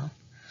Excal,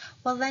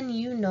 well then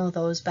you know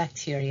those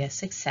bacteria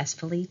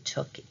successfully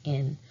took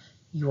in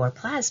your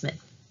plasmid.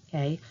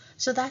 Okay,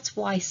 so that's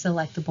why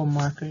selectable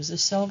markers are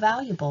so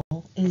valuable,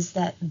 is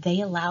that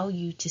they allow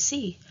you to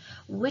see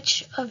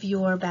which of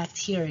your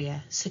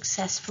bacteria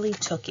successfully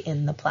took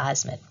in the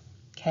plasmid.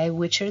 Okay,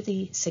 which are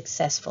the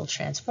successful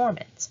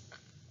transformants.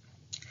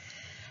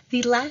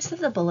 The last of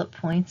the bullet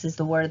points is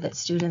the word that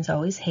students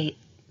always hate.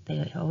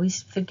 They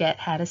always forget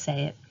how to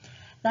say it.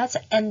 That's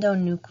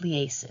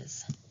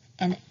endonucleases.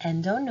 And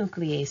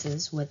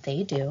endonucleases, what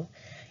they do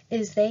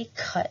is they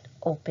cut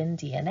open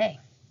DNA.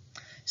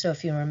 So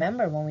if you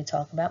remember when we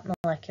talk about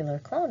molecular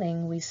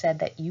cloning, we said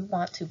that you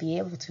want to be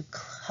able to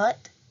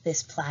cut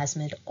this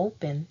plasmid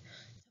open to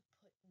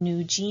put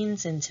new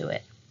genes into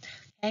it.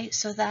 Okay,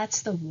 so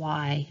that's the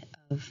why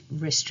of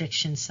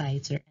restriction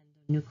sites or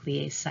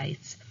endonuclease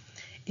sites,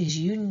 is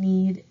you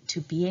need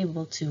to be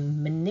able to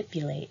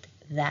manipulate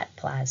that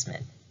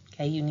plasmid.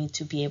 Okay, you need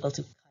to be able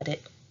to cut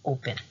it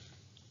open.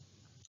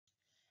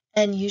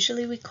 And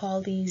usually we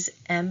call these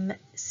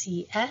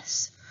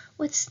MCS,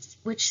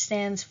 which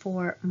stands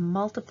for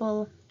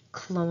multiple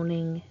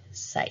cloning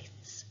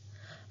sites.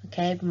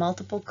 Okay,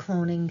 multiple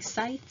cloning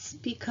sites,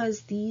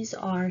 because these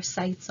are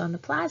sites on the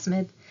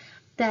plasmid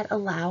that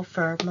allow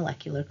for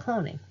molecular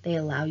cloning. They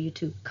allow you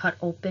to cut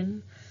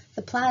open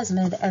the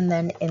plasmid and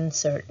then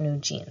insert new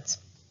genes.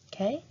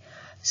 Okay,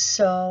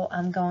 so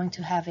I'm going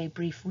to have a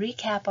brief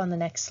recap on the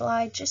next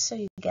slide just so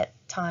you get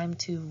time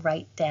to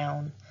write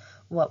down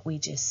what we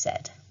just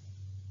said.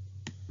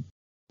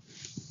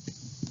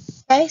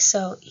 Okay,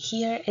 so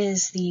here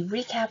is the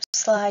recap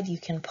slide. You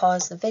can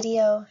pause the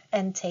video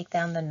and take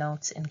down the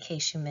notes in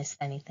case you missed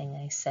anything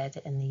I said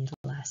in the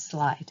last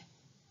slide.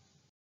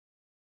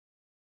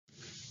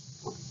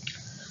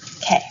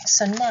 Okay,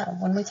 so now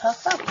when we talk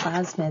about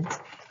plasmids,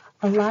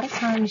 a lot of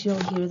times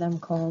you'll hear them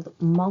called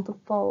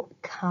multiple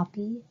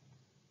copy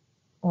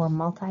or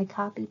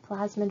multi-copy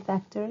plasmid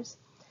vectors.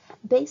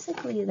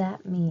 Basically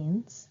that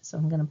means, so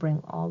I'm going to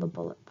bring all the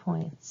bullet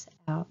points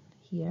out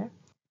here.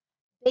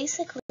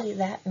 Basically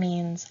that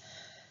means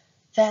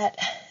that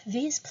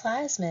these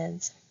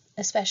plasmids,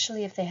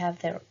 especially if they have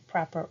their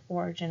proper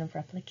origin of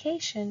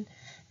replication,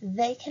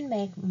 they can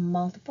make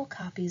multiple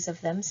copies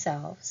of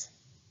themselves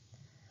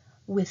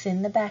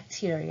within the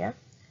bacteria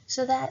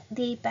so that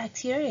the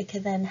bacteria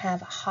can then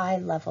have high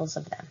levels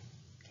of them,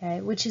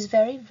 okay, which is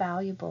very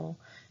valuable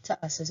to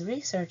us as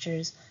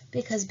researchers,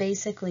 because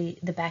basically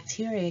the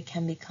bacteria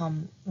can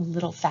become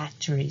little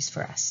factories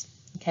for us,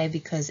 okay,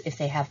 because if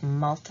they have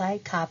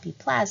multi-copy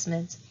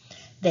plasmids,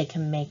 they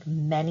can make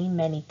many,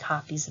 many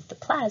copies of the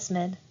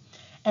plasmid,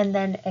 and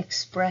then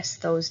express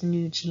those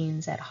new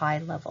genes at high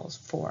levels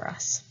for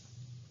us.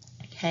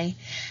 Okay,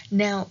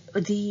 now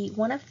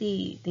one of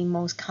the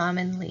most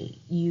commonly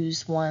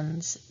used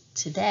ones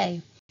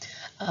today,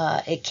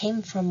 it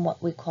came from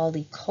what we call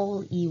the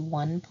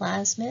COL-E1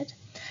 plasmid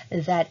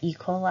that E.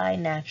 coli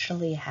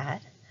naturally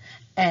had.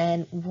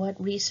 And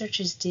what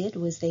researchers did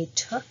was they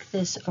took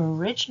this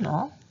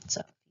original,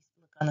 so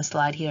look on the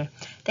slide here,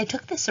 they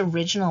took this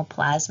original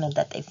plasmid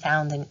that they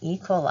found in E.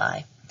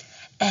 coli,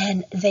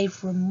 and they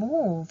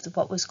removed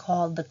what was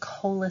called the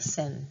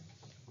colicin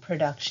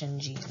production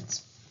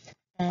genes.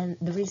 And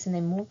the reason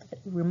they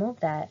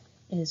removed that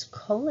is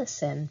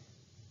colicin is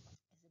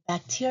a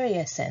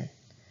bacteriocin.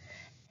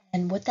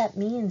 And what that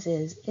means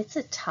is it's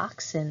a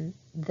toxin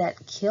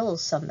that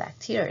kills some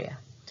bacteria.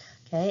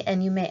 Okay,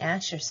 and you may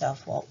ask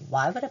yourself, well,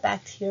 why would a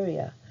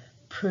bacteria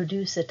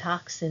produce a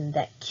toxin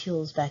that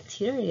kills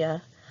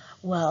bacteria?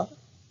 Well,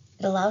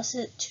 it allows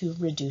it to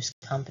reduce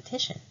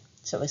competition.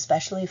 So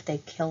especially if they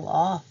kill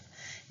off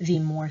the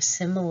more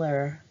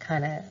similar,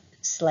 kind of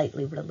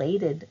slightly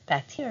related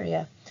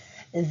bacteria,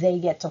 they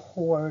get to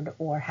hoard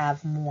or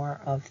have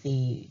more of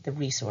the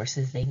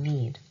resources they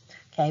need.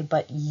 Okay,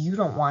 but you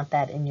don't want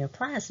that in your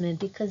plasmid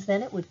because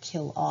then it would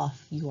kill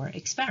off your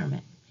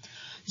experiment.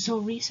 So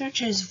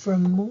researchers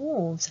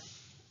removed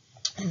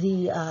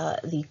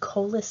the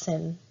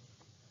colicin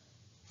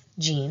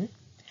gene,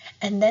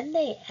 and then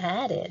they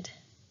added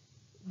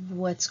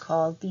what's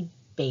called the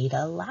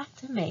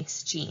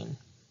beta-lactamase gene.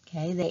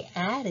 Okay, they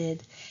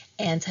added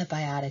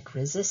antibiotic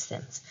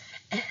resistance.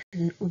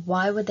 And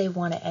why would they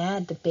want to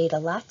add the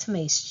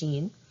beta-lactamase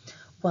gene?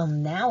 Well,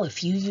 now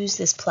if you use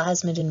this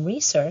plasmid in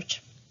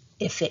research,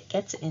 if it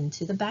gets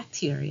into the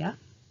bacteria,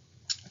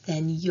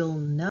 then you'll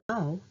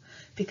know,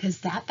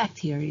 because that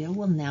bacteria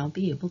will now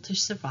be able to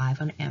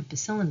survive on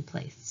ampicillin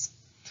plates.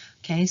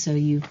 Okay, so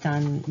you've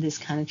done this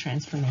kind of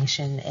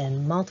transformation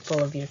in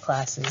multiple of your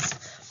classes,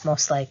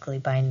 most likely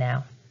by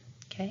now.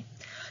 Okay,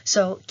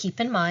 so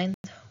keep in mind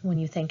when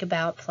you think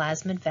about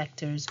plasmid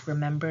vectors,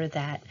 remember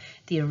that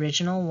the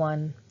original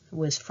one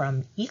was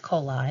from E.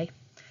 coli,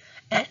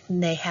 and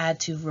they had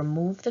to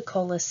remove the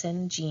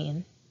colicin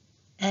gene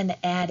and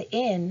add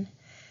in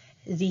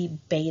the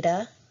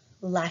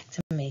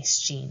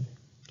beta-lactamase gene,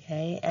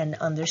 okay, and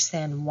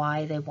understand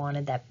why they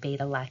wanted that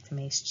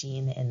beta-lactamase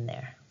gene in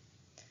there.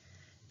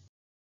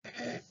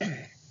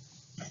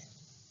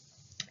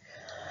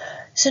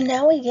 So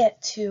now we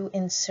get to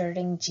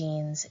inserting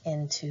genes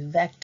into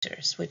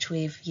vectors, which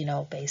we've,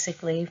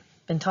 basically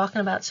been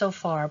talking about so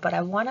far, but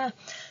I want to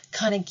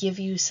kind of give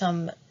you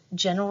some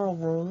general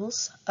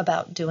rules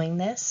about doing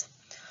this.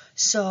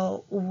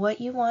 So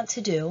what you want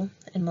to do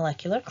in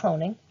molecular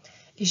cloning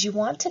is you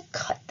want to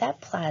cut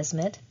that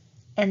plasmid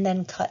and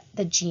then cut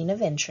the gene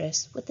of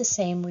interest with the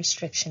same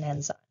restriction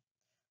enzyme.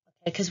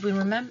 Okay, because we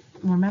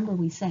remember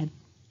we said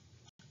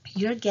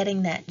you're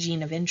getting that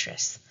gene of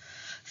interest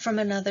from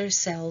another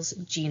cell's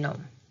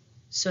genome.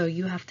 So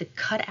you have to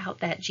cut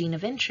out that gene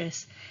of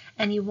interest,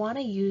 and you want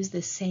to use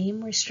the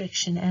same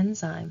restriction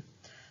enzyme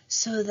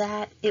so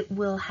that it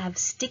will have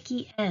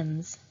sticky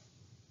ends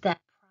that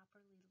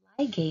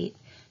properly ligate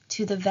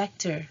to the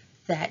vector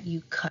that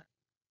you cut.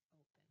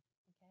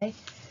 Okay?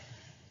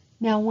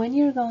 Now, when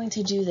you're going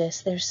to do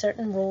this, there's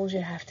certain rules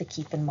you have to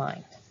keep in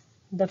mind.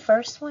 The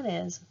first one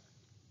is,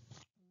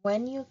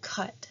 when you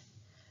cut,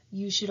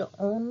 you should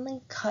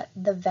only cut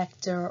the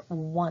vector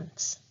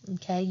once.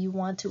 Okay, you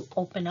want to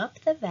open up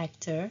the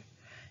vector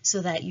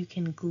so that you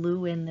can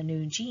glue in the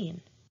new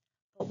gene.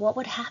 But what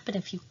would happen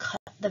if you cut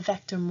the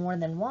vector more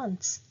than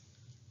once?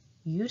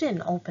 You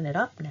didn't open it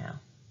up now.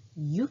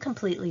 You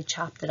completely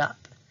chopped it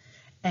up,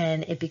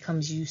 and it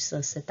becomes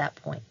useless at that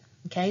point.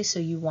 Okay, so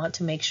you want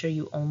to make sure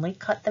you only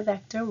cut the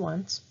vector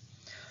once.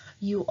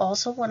 You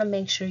also want to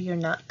make sure you're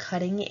not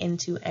cutting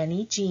into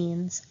any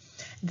genes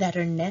that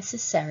are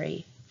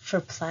necessary for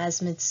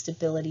plasmid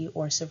stability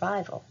or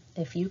survival.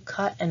 If you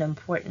cut an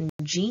important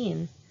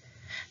gene,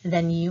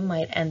 then you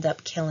might end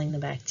up killing the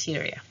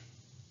bacteria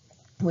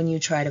when you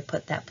try to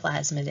put that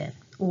plasmid in,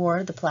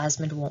 or the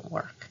plasmid won't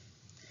work.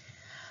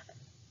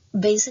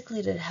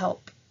 Basically, to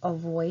help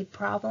avoid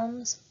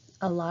problems,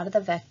 a lot of the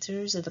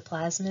vectors of the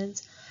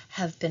plasmids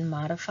have been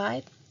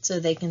modified, so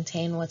they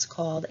contain what's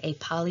called a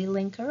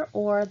polylinker,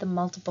 or the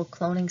multiple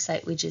cloning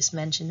site we just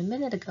mentioned a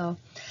minute ago.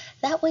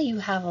 That way you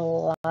have a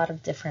lot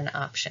of different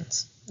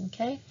options.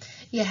 Okay,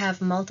 you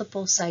have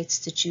multiple sites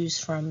to choose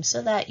from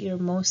so that you're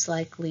most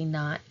likely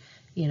not,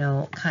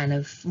 kind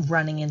of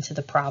running into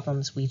the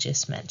problems we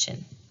just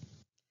mentioned.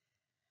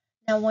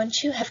 Now,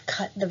 once you have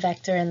cut the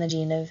vector and the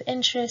gene of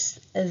interest,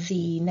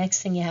 the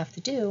next thing you have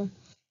to do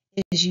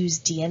is use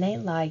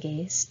DNA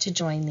ligase to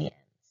join the ends.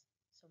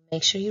 So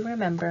make sure you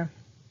remember,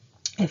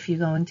 if you're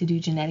going to do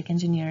genetic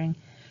engineering,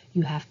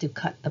 you have to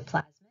cut the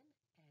plasmid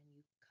and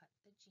you cut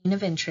the gene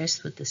of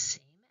interest with the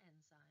same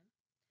enzyme.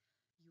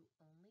 You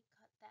only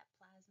cut that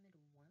plasmid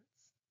once,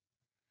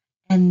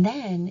 and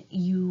then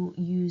you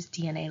use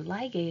DNA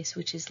ligase,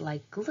 which is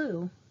like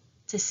glue,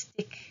 to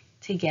stick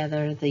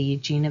together the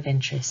gene of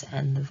interest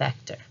and the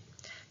vector.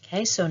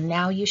 Okay, so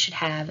now you should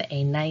have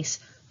a nice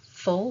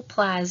full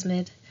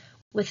plasmid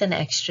with an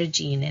extra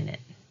gene in it.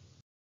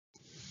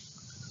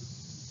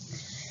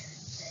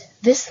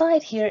 This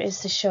slide here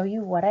is to show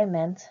you what I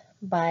meant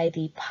by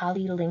the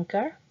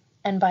polylinker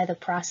and by the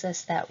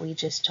process that we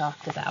just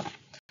talked about.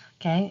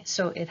 Okay,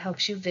 so it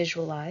helps you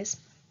visualize.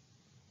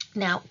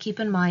 Now, keep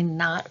in mind,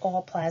 not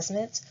all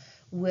plasmids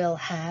will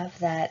have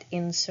that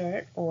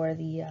insert or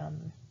the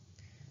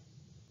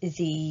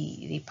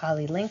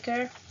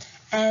polylinker,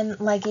 and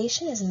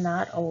ligation is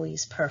not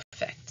always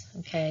perfect.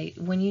 Okay,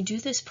 when you do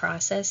this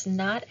process,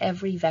 not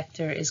every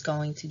vector is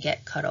going to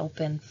get cut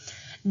open.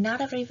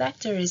 Not every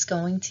vector is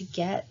going to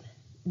get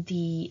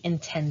the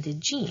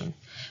intended gene,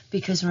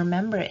 because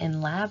remember,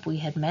 in lab we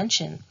had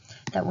mentioned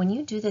that when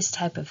you do this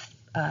type of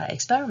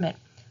experiment,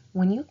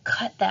 when you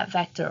cut that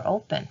vector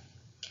open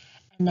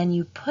and then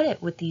you put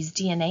it with these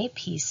DNA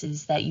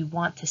pieces that you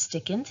want to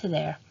stick into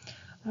there,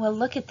 well,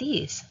 look at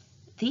these.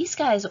 These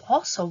guys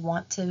also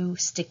want to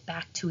stick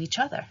back to each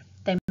other.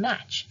 They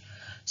match.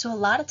 So a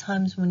lot of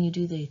times when you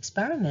do the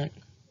experiment,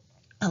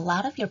 a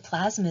lot of your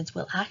plasmids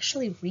will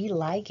actually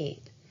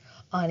religate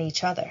on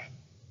each other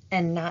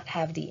and not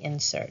have the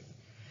insert.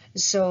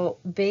 So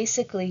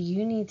basically,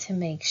 you need to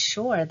make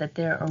sure that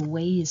there are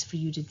ways for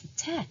you to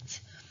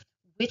detect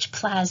which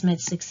plasmid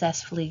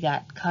successfully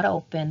got cut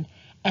open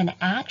and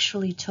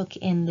actually took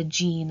in the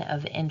gene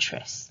of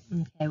interest,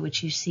 okay,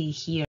 which you see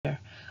here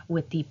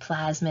with the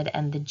plasmid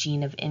and the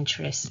gene of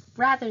interest,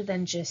 rather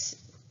than just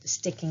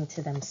sticking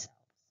to themselves.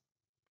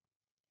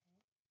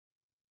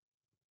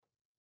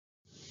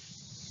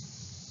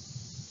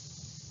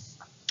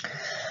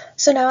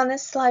 So now on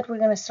this slide, we're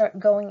going to start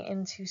going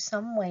into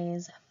some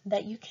ways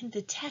that you can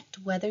detect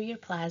whether your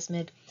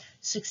plasmid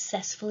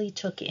successfully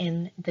took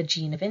in the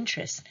gene of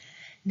interest.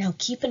 Now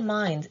keep in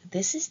mind,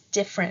 this is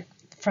different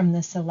from the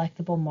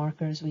selectable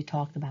markers we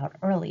talked about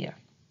earlier.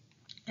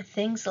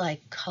 Things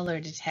like color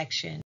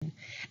detection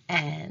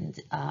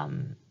and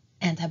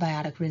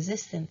antibiotic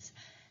resistance,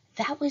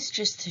 that was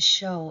just to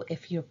show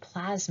if your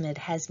plasmid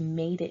has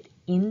made it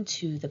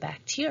into the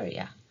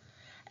bacteria.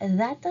 And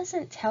that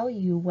doesn't tell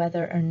you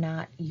whether or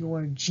not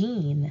your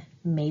gene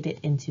made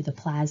it into the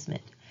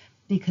plasmid,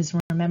 because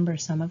remember,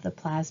 some of the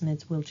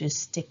plasmids will just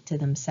stick to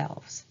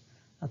themselves,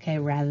 okay,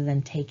 rather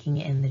than taking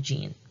in the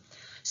gene.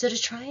 So to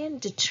try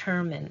and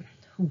determine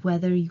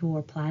whether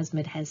your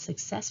plasmid has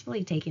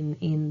successfully taken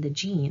in the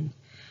gene,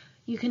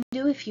 you can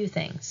do a few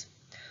things.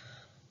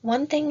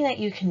 One thing that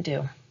you can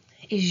do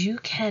is you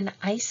can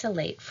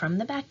isolate from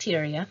the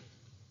bacteria,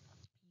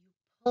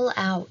 pull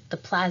out the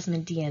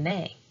plasmid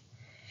DNA,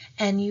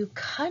 and you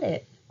cut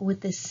it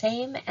with the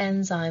same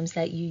enzymes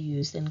that you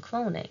used in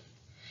cloning.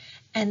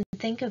 And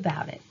think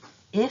about it.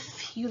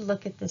 If you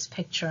look at this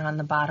picture on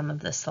the bottom of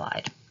the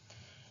slide,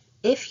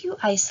 if you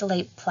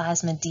isolate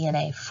plasmid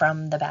DNA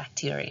from the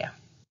bacteria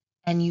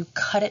and you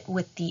cut it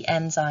with the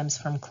enzymes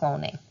from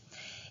cloning,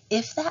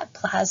 if that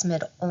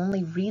plasmid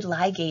only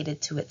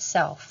religated to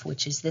itself,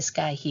 which is this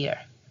guy here,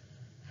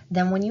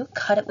 then when you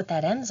cut it with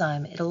that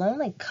enzyme, it'll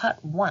only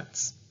cut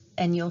once,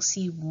 and you'll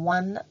see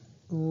one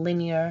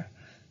linear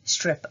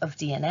strip of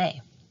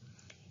DNA.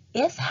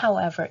 If,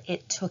 however,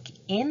 it took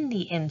in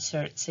the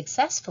insert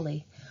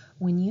successfully,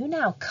 when you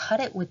now cut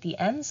it with the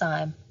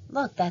enzyme,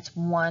 look, that's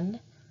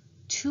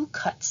 2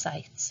 cut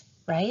sites,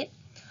 right?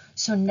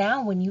 So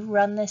now when you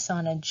run this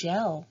on a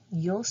gel,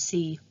 you'll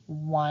see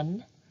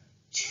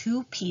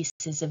 2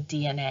 pieces of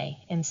DNA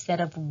instead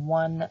of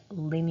 1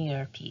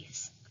 linear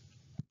piece.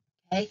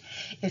 Okay?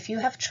 If you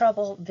have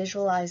trouble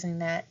visualizing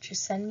that,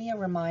 just send me a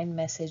remind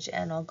message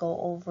and I'll go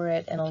over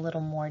it in a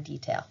little more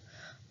detail.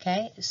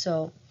 Okay,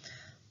 so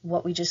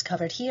what we just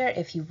covered here,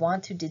 if you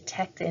want to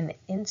detect an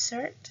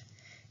insert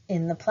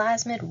in the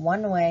plasmid,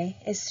 one way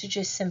is to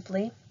just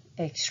simply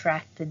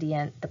extract the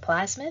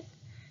plasmid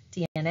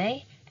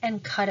DNA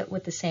and cut it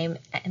with the same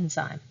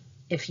enzyme.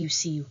 If you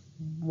see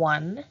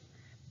 1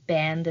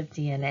 band of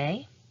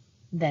DNA,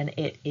 then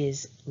it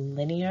is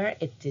linear.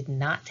 It did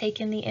not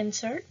take in the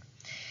insert.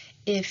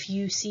 If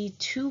you see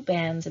 2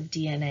 bands of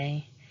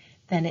DNA,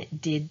 then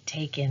it did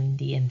take in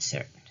the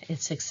insert. It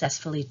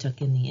successfully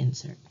took in the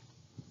insert.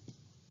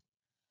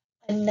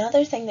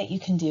 Another thing that you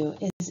can do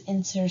is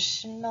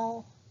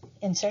insertional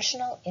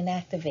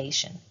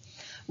inactivation,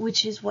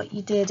 which is what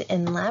you did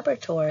in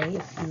laboratory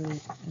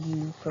if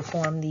you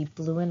perform the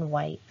blue and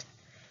white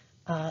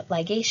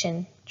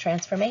ligation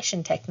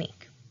transformation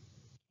technique.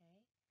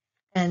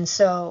 And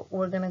so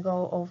we're going to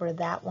go over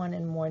that one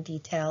in more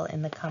detail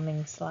in the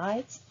coming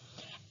slides.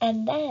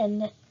 And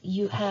then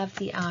you have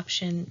the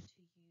option to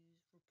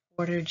use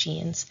reporter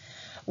genes,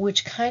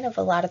 which kind of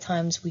a lot of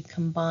times we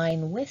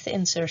combine with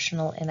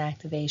insertional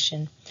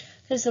inactivation,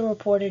 because the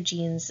reporter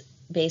genes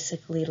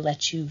basically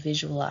let you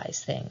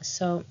visualize things.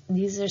 So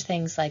these are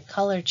things like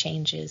color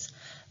changes,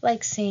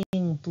 like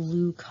seeing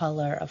blue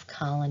color of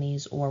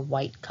colonies or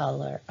white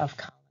color of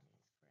colonies.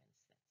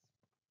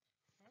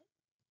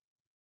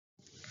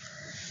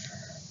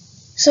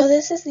 So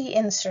this is the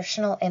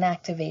insertional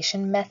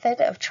inactivation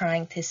method of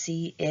trying to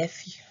see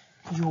if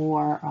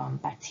your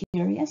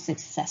bacteria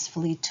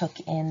successfully took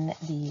in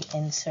the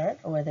insert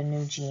or the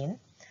new gene.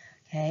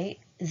 Okay,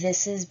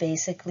 this is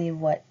basically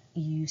what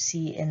you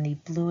see in the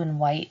blue and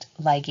white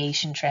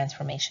ligation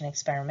transformation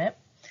experiment.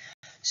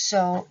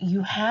 So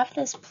you have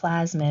this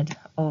plasmid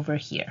over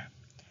here,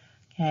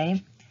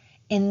 okay?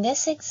 In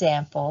this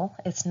example,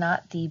 it's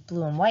not the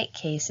blue and white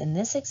case. In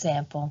this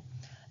example,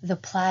 the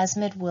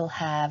plasmid will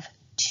have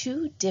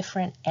two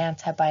different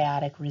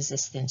antibiotic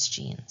resistance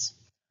genes,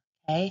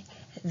 okay?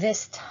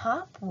 This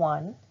top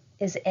one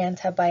is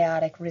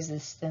antibiotic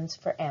resistance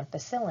for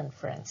ampicillin,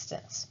 for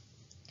instance.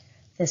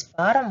 This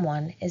bottom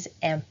one is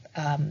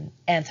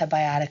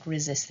antibiotic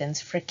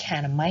resistance for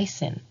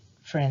kanamycin,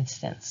 for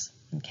instance.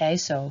 Okay,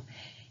 so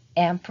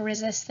AMP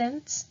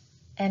resistance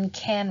and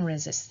CAN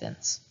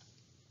resistance.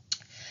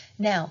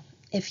 Now,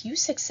 if you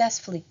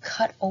successfully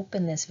cut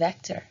open this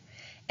vector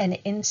and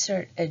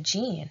insert a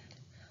gene,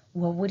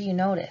 well, what do you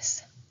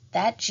notice?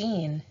 That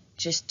gene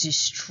just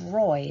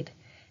destroyed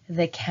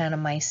the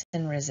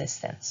kanamycin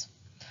resistance.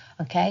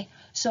 Okay,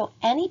 so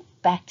any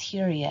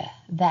bacteria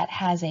that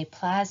has a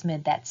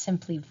plasmid that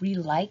simply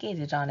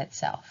religated on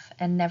itself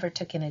and never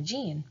took in a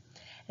gene,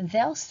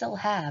 they'll still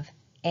have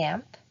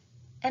AMP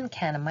and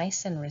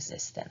kanamycin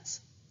resistance.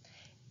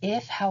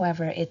 If,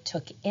 however, it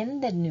took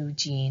in the new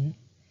gene,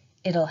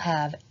 it'll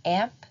have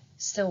AMP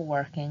still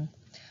working,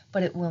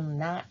 but it will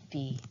not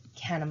be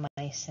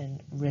kanamycin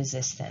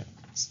resistant.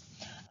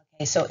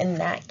 Okay, so in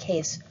that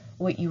case,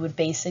 what you would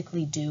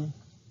basically do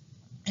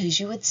is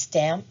you would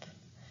stamp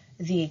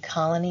the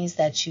colonies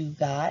that you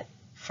got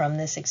from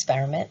this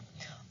experiment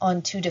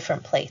on two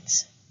different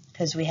plates,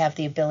 because we have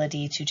the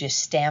ability to just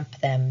stamp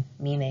them,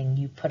 meaning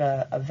you put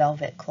a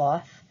velvet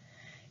cloth,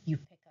 you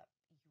pick up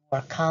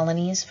your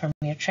colonies from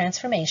your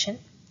transformation,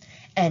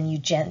 and you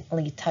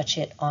gently touch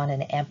it on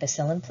an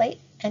ampicillin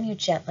plate, and you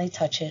gently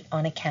touch it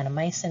on a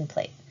kanamycin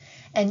plate.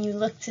 And you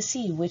look to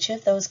see which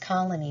of those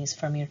colonies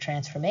from your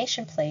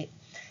transformation plate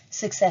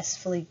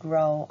successfully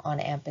grow on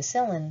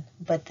ampicillin,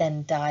 but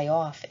then die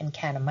off in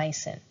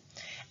kanamycin.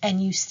 And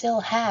you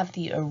still have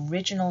the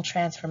original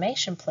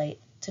transformation plate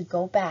to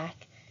go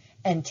back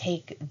and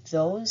take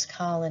those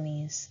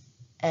colonies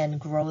and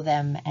grow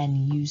them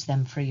and use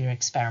them for your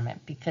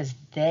experiment because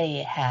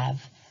they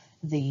have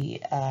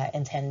the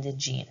intended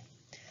gene.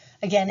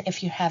 Again,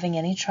 if you're having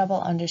any trouble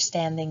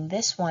understanding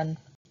this one,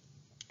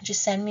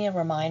 just send me a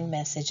remind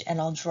message and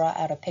I'll draw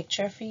out a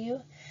picture for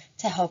you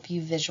to help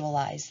you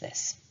visualize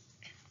this.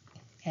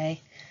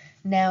 Okay.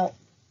 Now,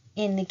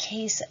 in the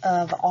case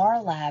of our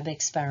lab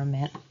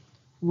experiment,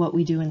 what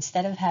we do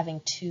instead of having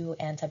two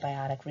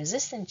antibiotic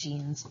resistant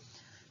genes,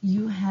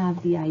 you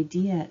have the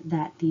idea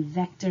that the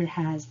vector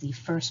has the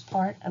first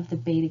part of the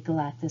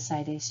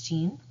beta-galactosidase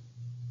gene,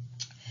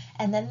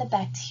 and then the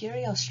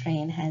bacterial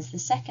strain has the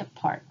second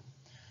part.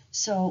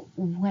 So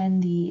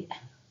when the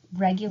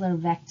regular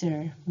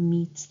vector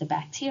meets the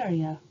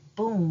bacteria,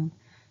 boom,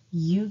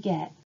 you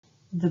get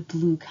the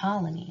blue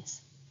colonies.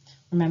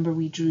 Remember,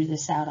 we drew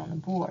this out on the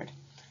board.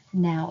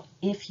 Now,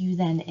 if you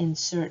then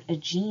insert a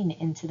gene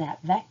into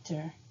that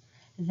vector,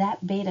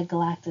 that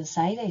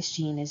beta-galactosidase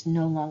gene is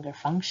no longer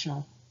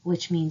functional,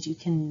 which means you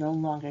can no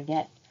longer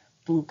get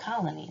blue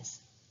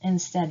colonies.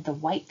 Instead, the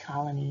white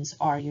colonies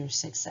are your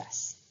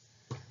success.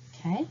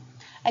 Okay?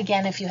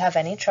 Again, if you have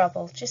any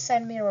trouble, just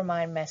send me a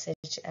remind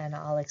message and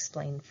I'll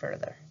explain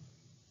further.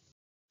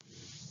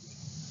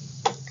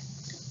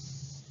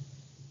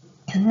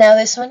 Now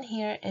this one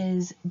here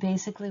is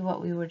basically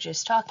what we were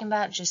just talking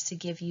about, just to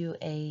give you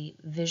a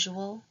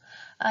visual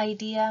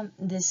idea.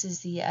 This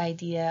is the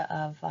idea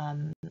of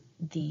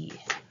the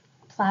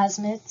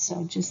plasmid,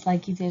 so just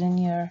like you did in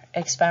your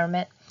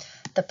experiment,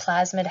 the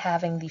plasmid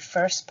having the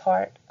first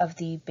part of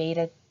the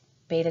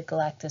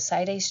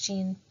beta-galactosidase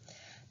gene,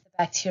 the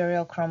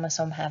bacterial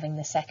chromosome having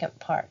the second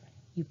part.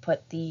 You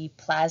put the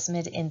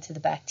plasmid into the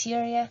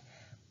bacteria,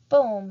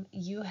 boom,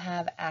 you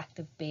have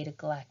active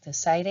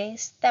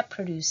beta-galactosidase that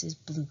produces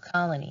blue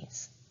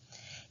colonies.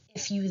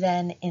 If you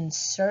then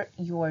insert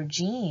your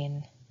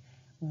gene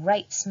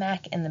right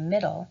smack in the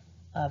middle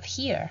of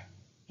here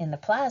in the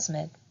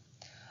plasmid,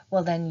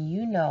 well then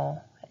you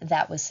know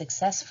that was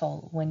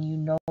successful when you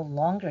no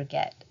longer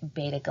get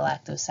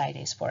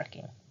beta-galactosidase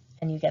working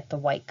and you get the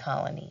white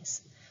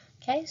colonies.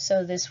 Okay,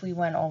 so this we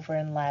went over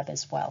in lab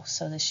as well,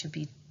 so this should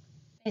be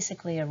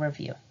basically a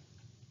review.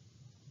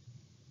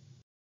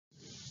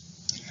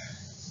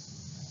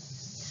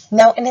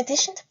 Now, in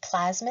addition to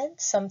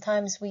plasmids,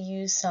 sometimes we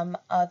use some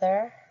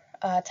other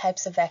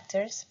types of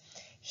vectors.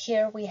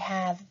 Here we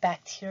have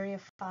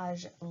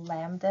bacteriophage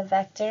lambda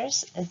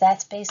vectors.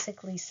 That's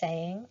basically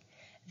saying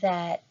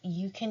that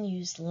you can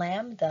use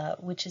lambda,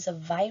 which is a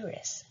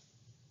virus,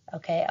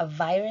 okay, a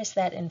virus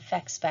that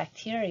infects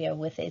bacteria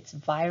with its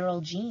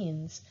viral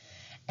genes.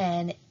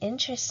 And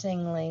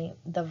interestingly,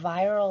 the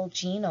viral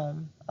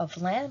genome of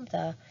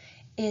lambda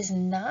is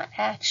not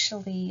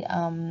actually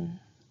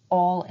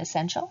all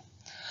essential.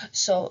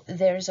 So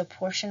there's a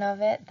portion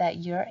of it that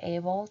you're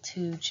able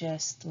to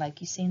just, like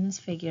you see in this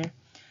figure,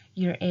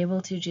 you're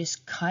able to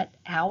just cut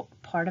out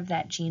part of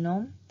that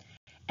genome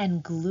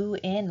and glue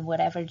in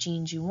whatever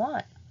genes you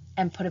want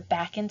and put it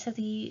back into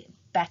the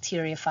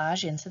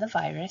bacteriophage, into the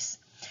virus,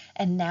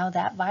 And now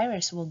that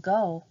virus will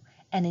go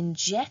and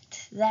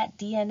inject that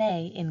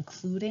DNA,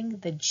 including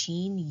the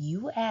gene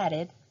you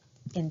added,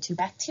 into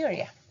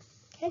bacteria.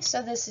 Okay,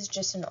 so this is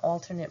just an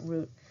alternate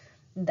route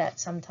that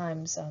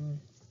sometimes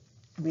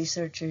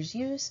researchers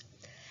use.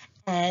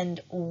 And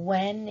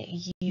when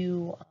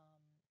you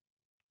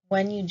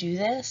do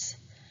this,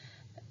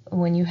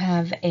 when you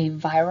have a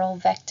viral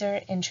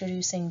vector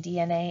introducing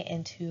DNA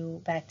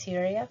into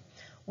bacteria,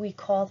 we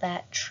call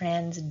that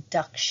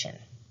transduction.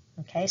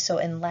 Okay, so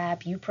in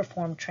lab you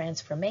perform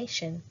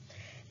transformation.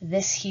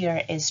 This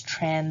here is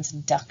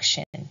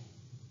transduction.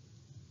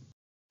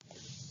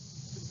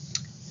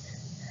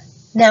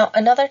 Now,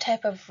 another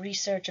type of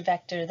research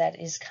vector that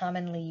is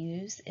commonly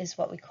used is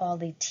what we call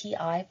the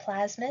TI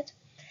plasmid.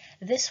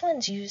 This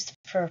one's used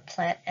for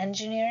plant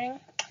engineering.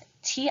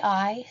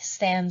 TI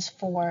stands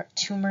for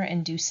tumor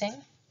inducing,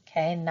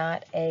 okay,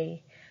 not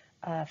a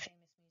famous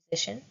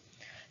musician.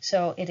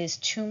 So it is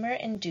tumor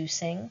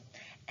inducing,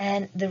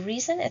 and the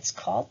reason it's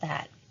called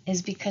that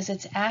is because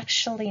it's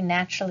actually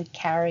naturally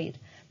carried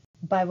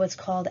by what's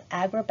called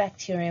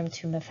Agrobacterium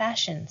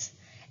tumefaciens.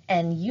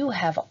 And you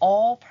have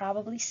all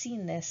probably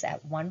seen this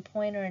at one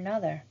point or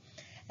another.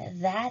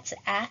 That's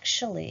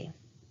actually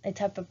a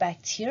type of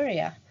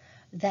bacteria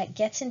that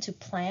gets into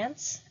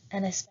plants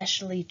and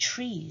especially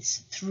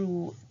trees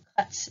through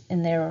cuts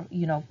in their,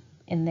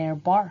 in their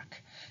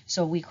bark.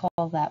 So we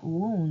call that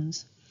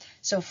wounds.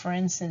 So for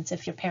instance,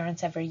 if your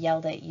parents ever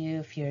yelled at you,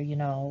 if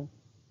you're,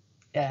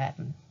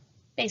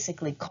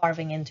 basically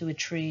carving into a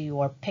tree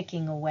or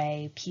picking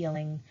away,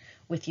 peeling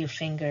with your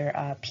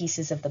finger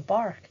pieces of the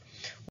bark,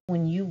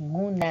 when you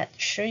wound that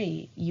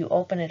tree, you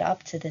open it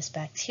up to this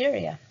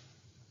bacteria.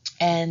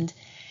 And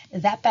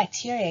that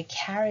bacteria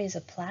carries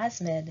a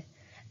plasmid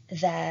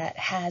that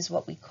has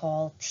what we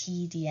call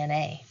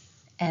tDNA.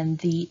 And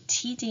the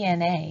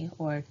tDNA,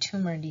 or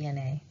tumor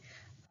DNA,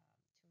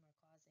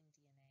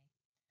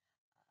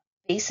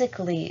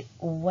 basically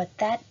what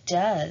that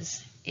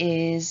does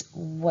is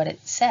what it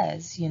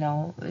says,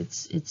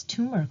 it's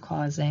tumor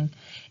causing.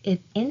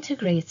 It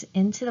integrates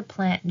into the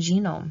plant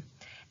genome.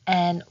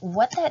 And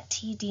what that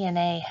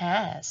tDNA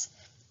has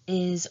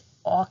is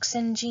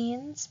auxin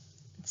genes,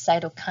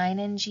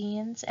 cytokinin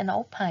genes, and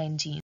opine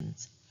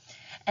genes.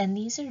 And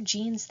these are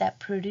genes that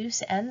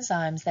produce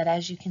enzymes that,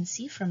 as you can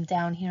see from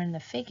down here in the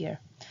figure,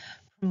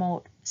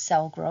 promote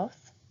cell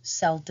growth,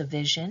 cell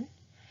division,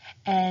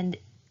 and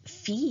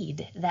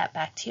feed that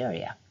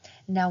bacteria.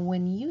 Now,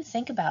 when you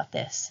think about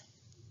this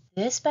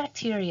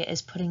bacteria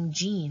is putting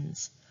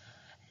genes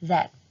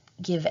that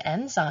give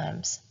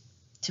enzymes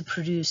to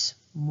produce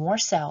more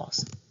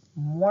cells,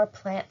 more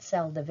plant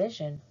cell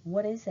division.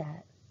 What is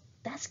that?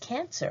 That's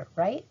cancer,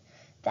 right?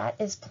 That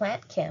is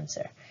plant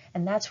cancer.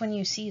 And that's when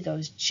you see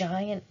those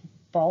giant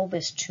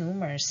bulbous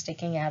tumors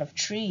sticking out of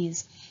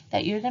trees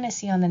that you're going to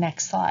see on the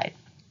next slide.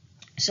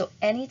 So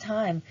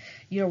anytime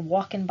you're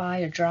walking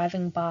by or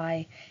driving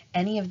by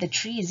any of the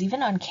trees,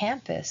 even on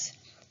campus,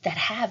 that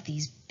have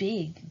these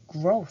big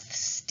growths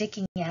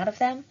sticking out of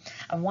them,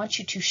 I want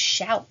you to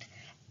shout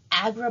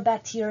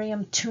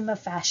Agrobacterium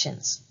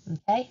tumefaciens,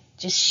 okay?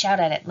 Just shout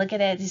at it. Look at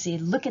it. You see,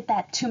 look at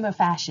that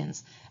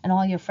tumefaciens. And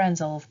all your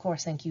friends will, of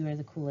course, think you are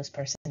the coolest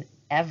person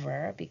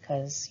ever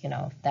because,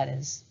 that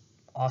is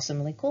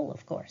awesomely cool,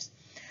 of course.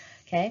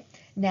 Okay?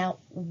 Now,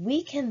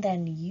 we can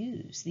then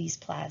use these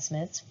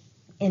plasmids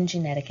in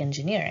genetic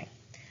engineering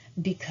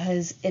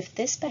because if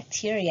this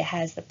bacteria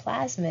has the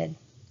plasmid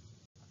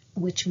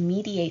which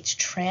mediates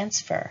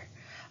transfer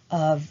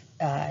of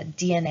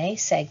DNA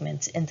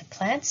segments into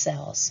plant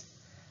cells,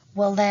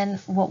 well, then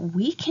what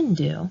we can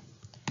do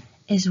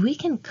is we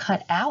can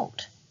cut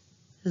out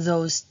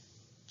those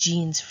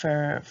genes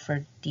for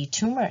the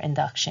tumor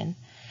induction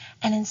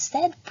and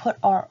instead put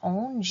our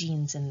own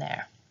genes in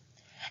there.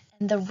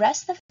 And the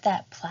rest of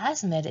that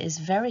plasmid is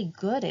very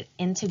good at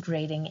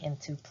integrating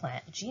into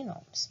plant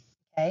genomes.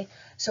 Okay,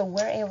 so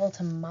we're able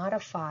to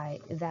modify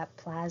that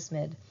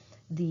plasmid,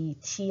 the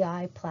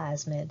TI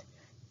plasmid,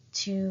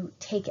 to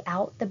take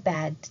out the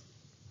bad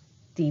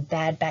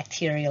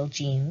bacterial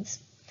genes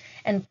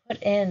and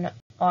put in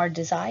our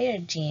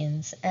desired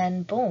genes,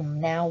 and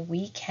boom, now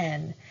we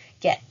can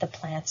get the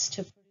plants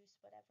to produce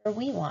whatever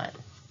we want.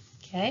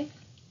 Okay?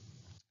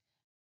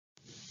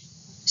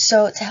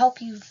 So to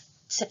help you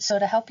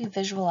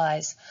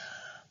visualize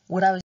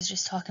what I was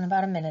just talking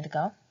about a minute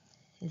ago,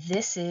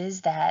 this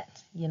is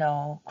that,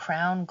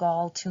 crown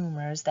gall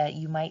tumors that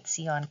you might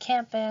see on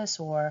campus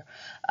or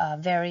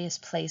various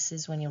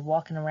places when you're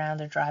walking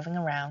around or driving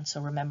around.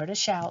 So remember to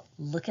shout,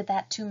 look at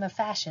that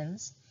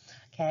tumefaciens.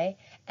 Okay,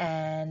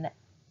 and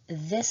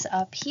this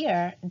up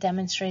here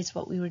demonstrates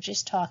what we were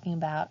just talking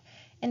about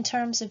in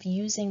terms of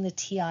using the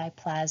TI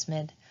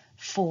plasmid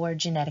for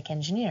genetic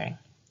engineering.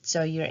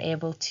 So you're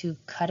able to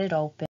cut it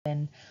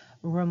open,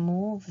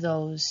 remove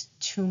those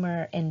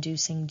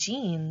tumor-inducing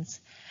genes,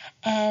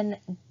 and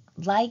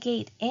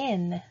ligate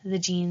in the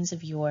genes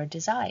of your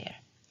desire.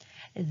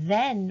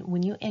 Then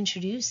when you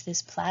introduce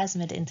this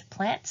plasmid into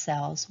plant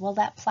cells, well,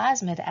 that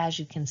plasmid, as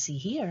you can see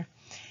here,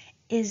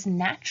 is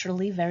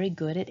naturally very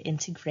good at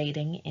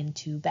integrating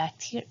into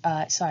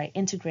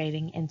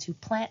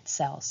plant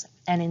cells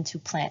and into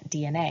plant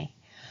DNA.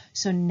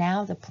 So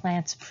now the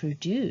plants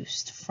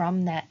produced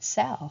from that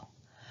cell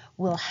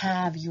will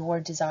have your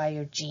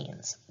desired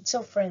genes.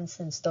 So for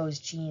instance, those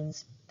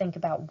genes, think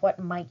about what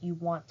might you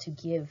want to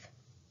give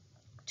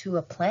to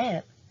a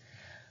plant.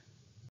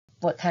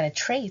 What kind of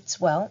traits?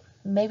 Well,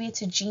 maybe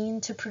it's a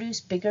gene to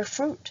produce bigger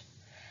fruit.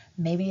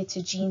 Maybe it's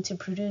a gene to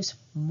produce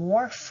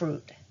more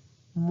fruit,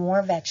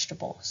 more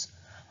vegetables,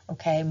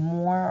 okay,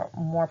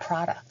 more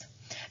product.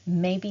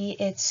 Maybe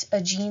it's a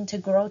gene to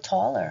grow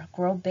taller,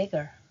 grow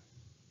bigger.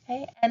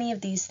 Okay? Any of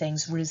these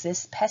things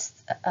resist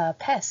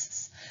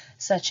pests,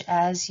 such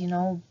as,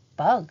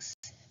 bugs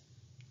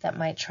that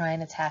might try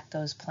and attack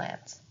those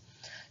plants.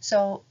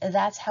 So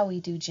that's how we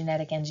do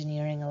genetic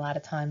engineering a lot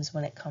of times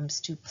when it comes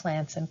to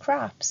plants and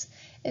crops,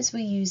 is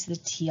we use the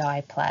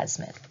TI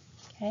plasmid.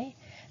 Okay?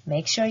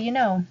 Make sure you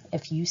know,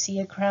 if you see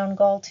a crown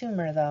gall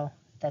tumor, though,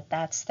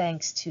 that's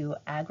thanks to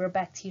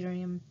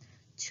Agrobacterium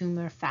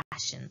tumor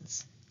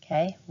fascians.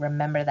 Okay?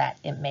 Remember that.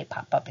 It may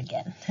pop up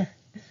again.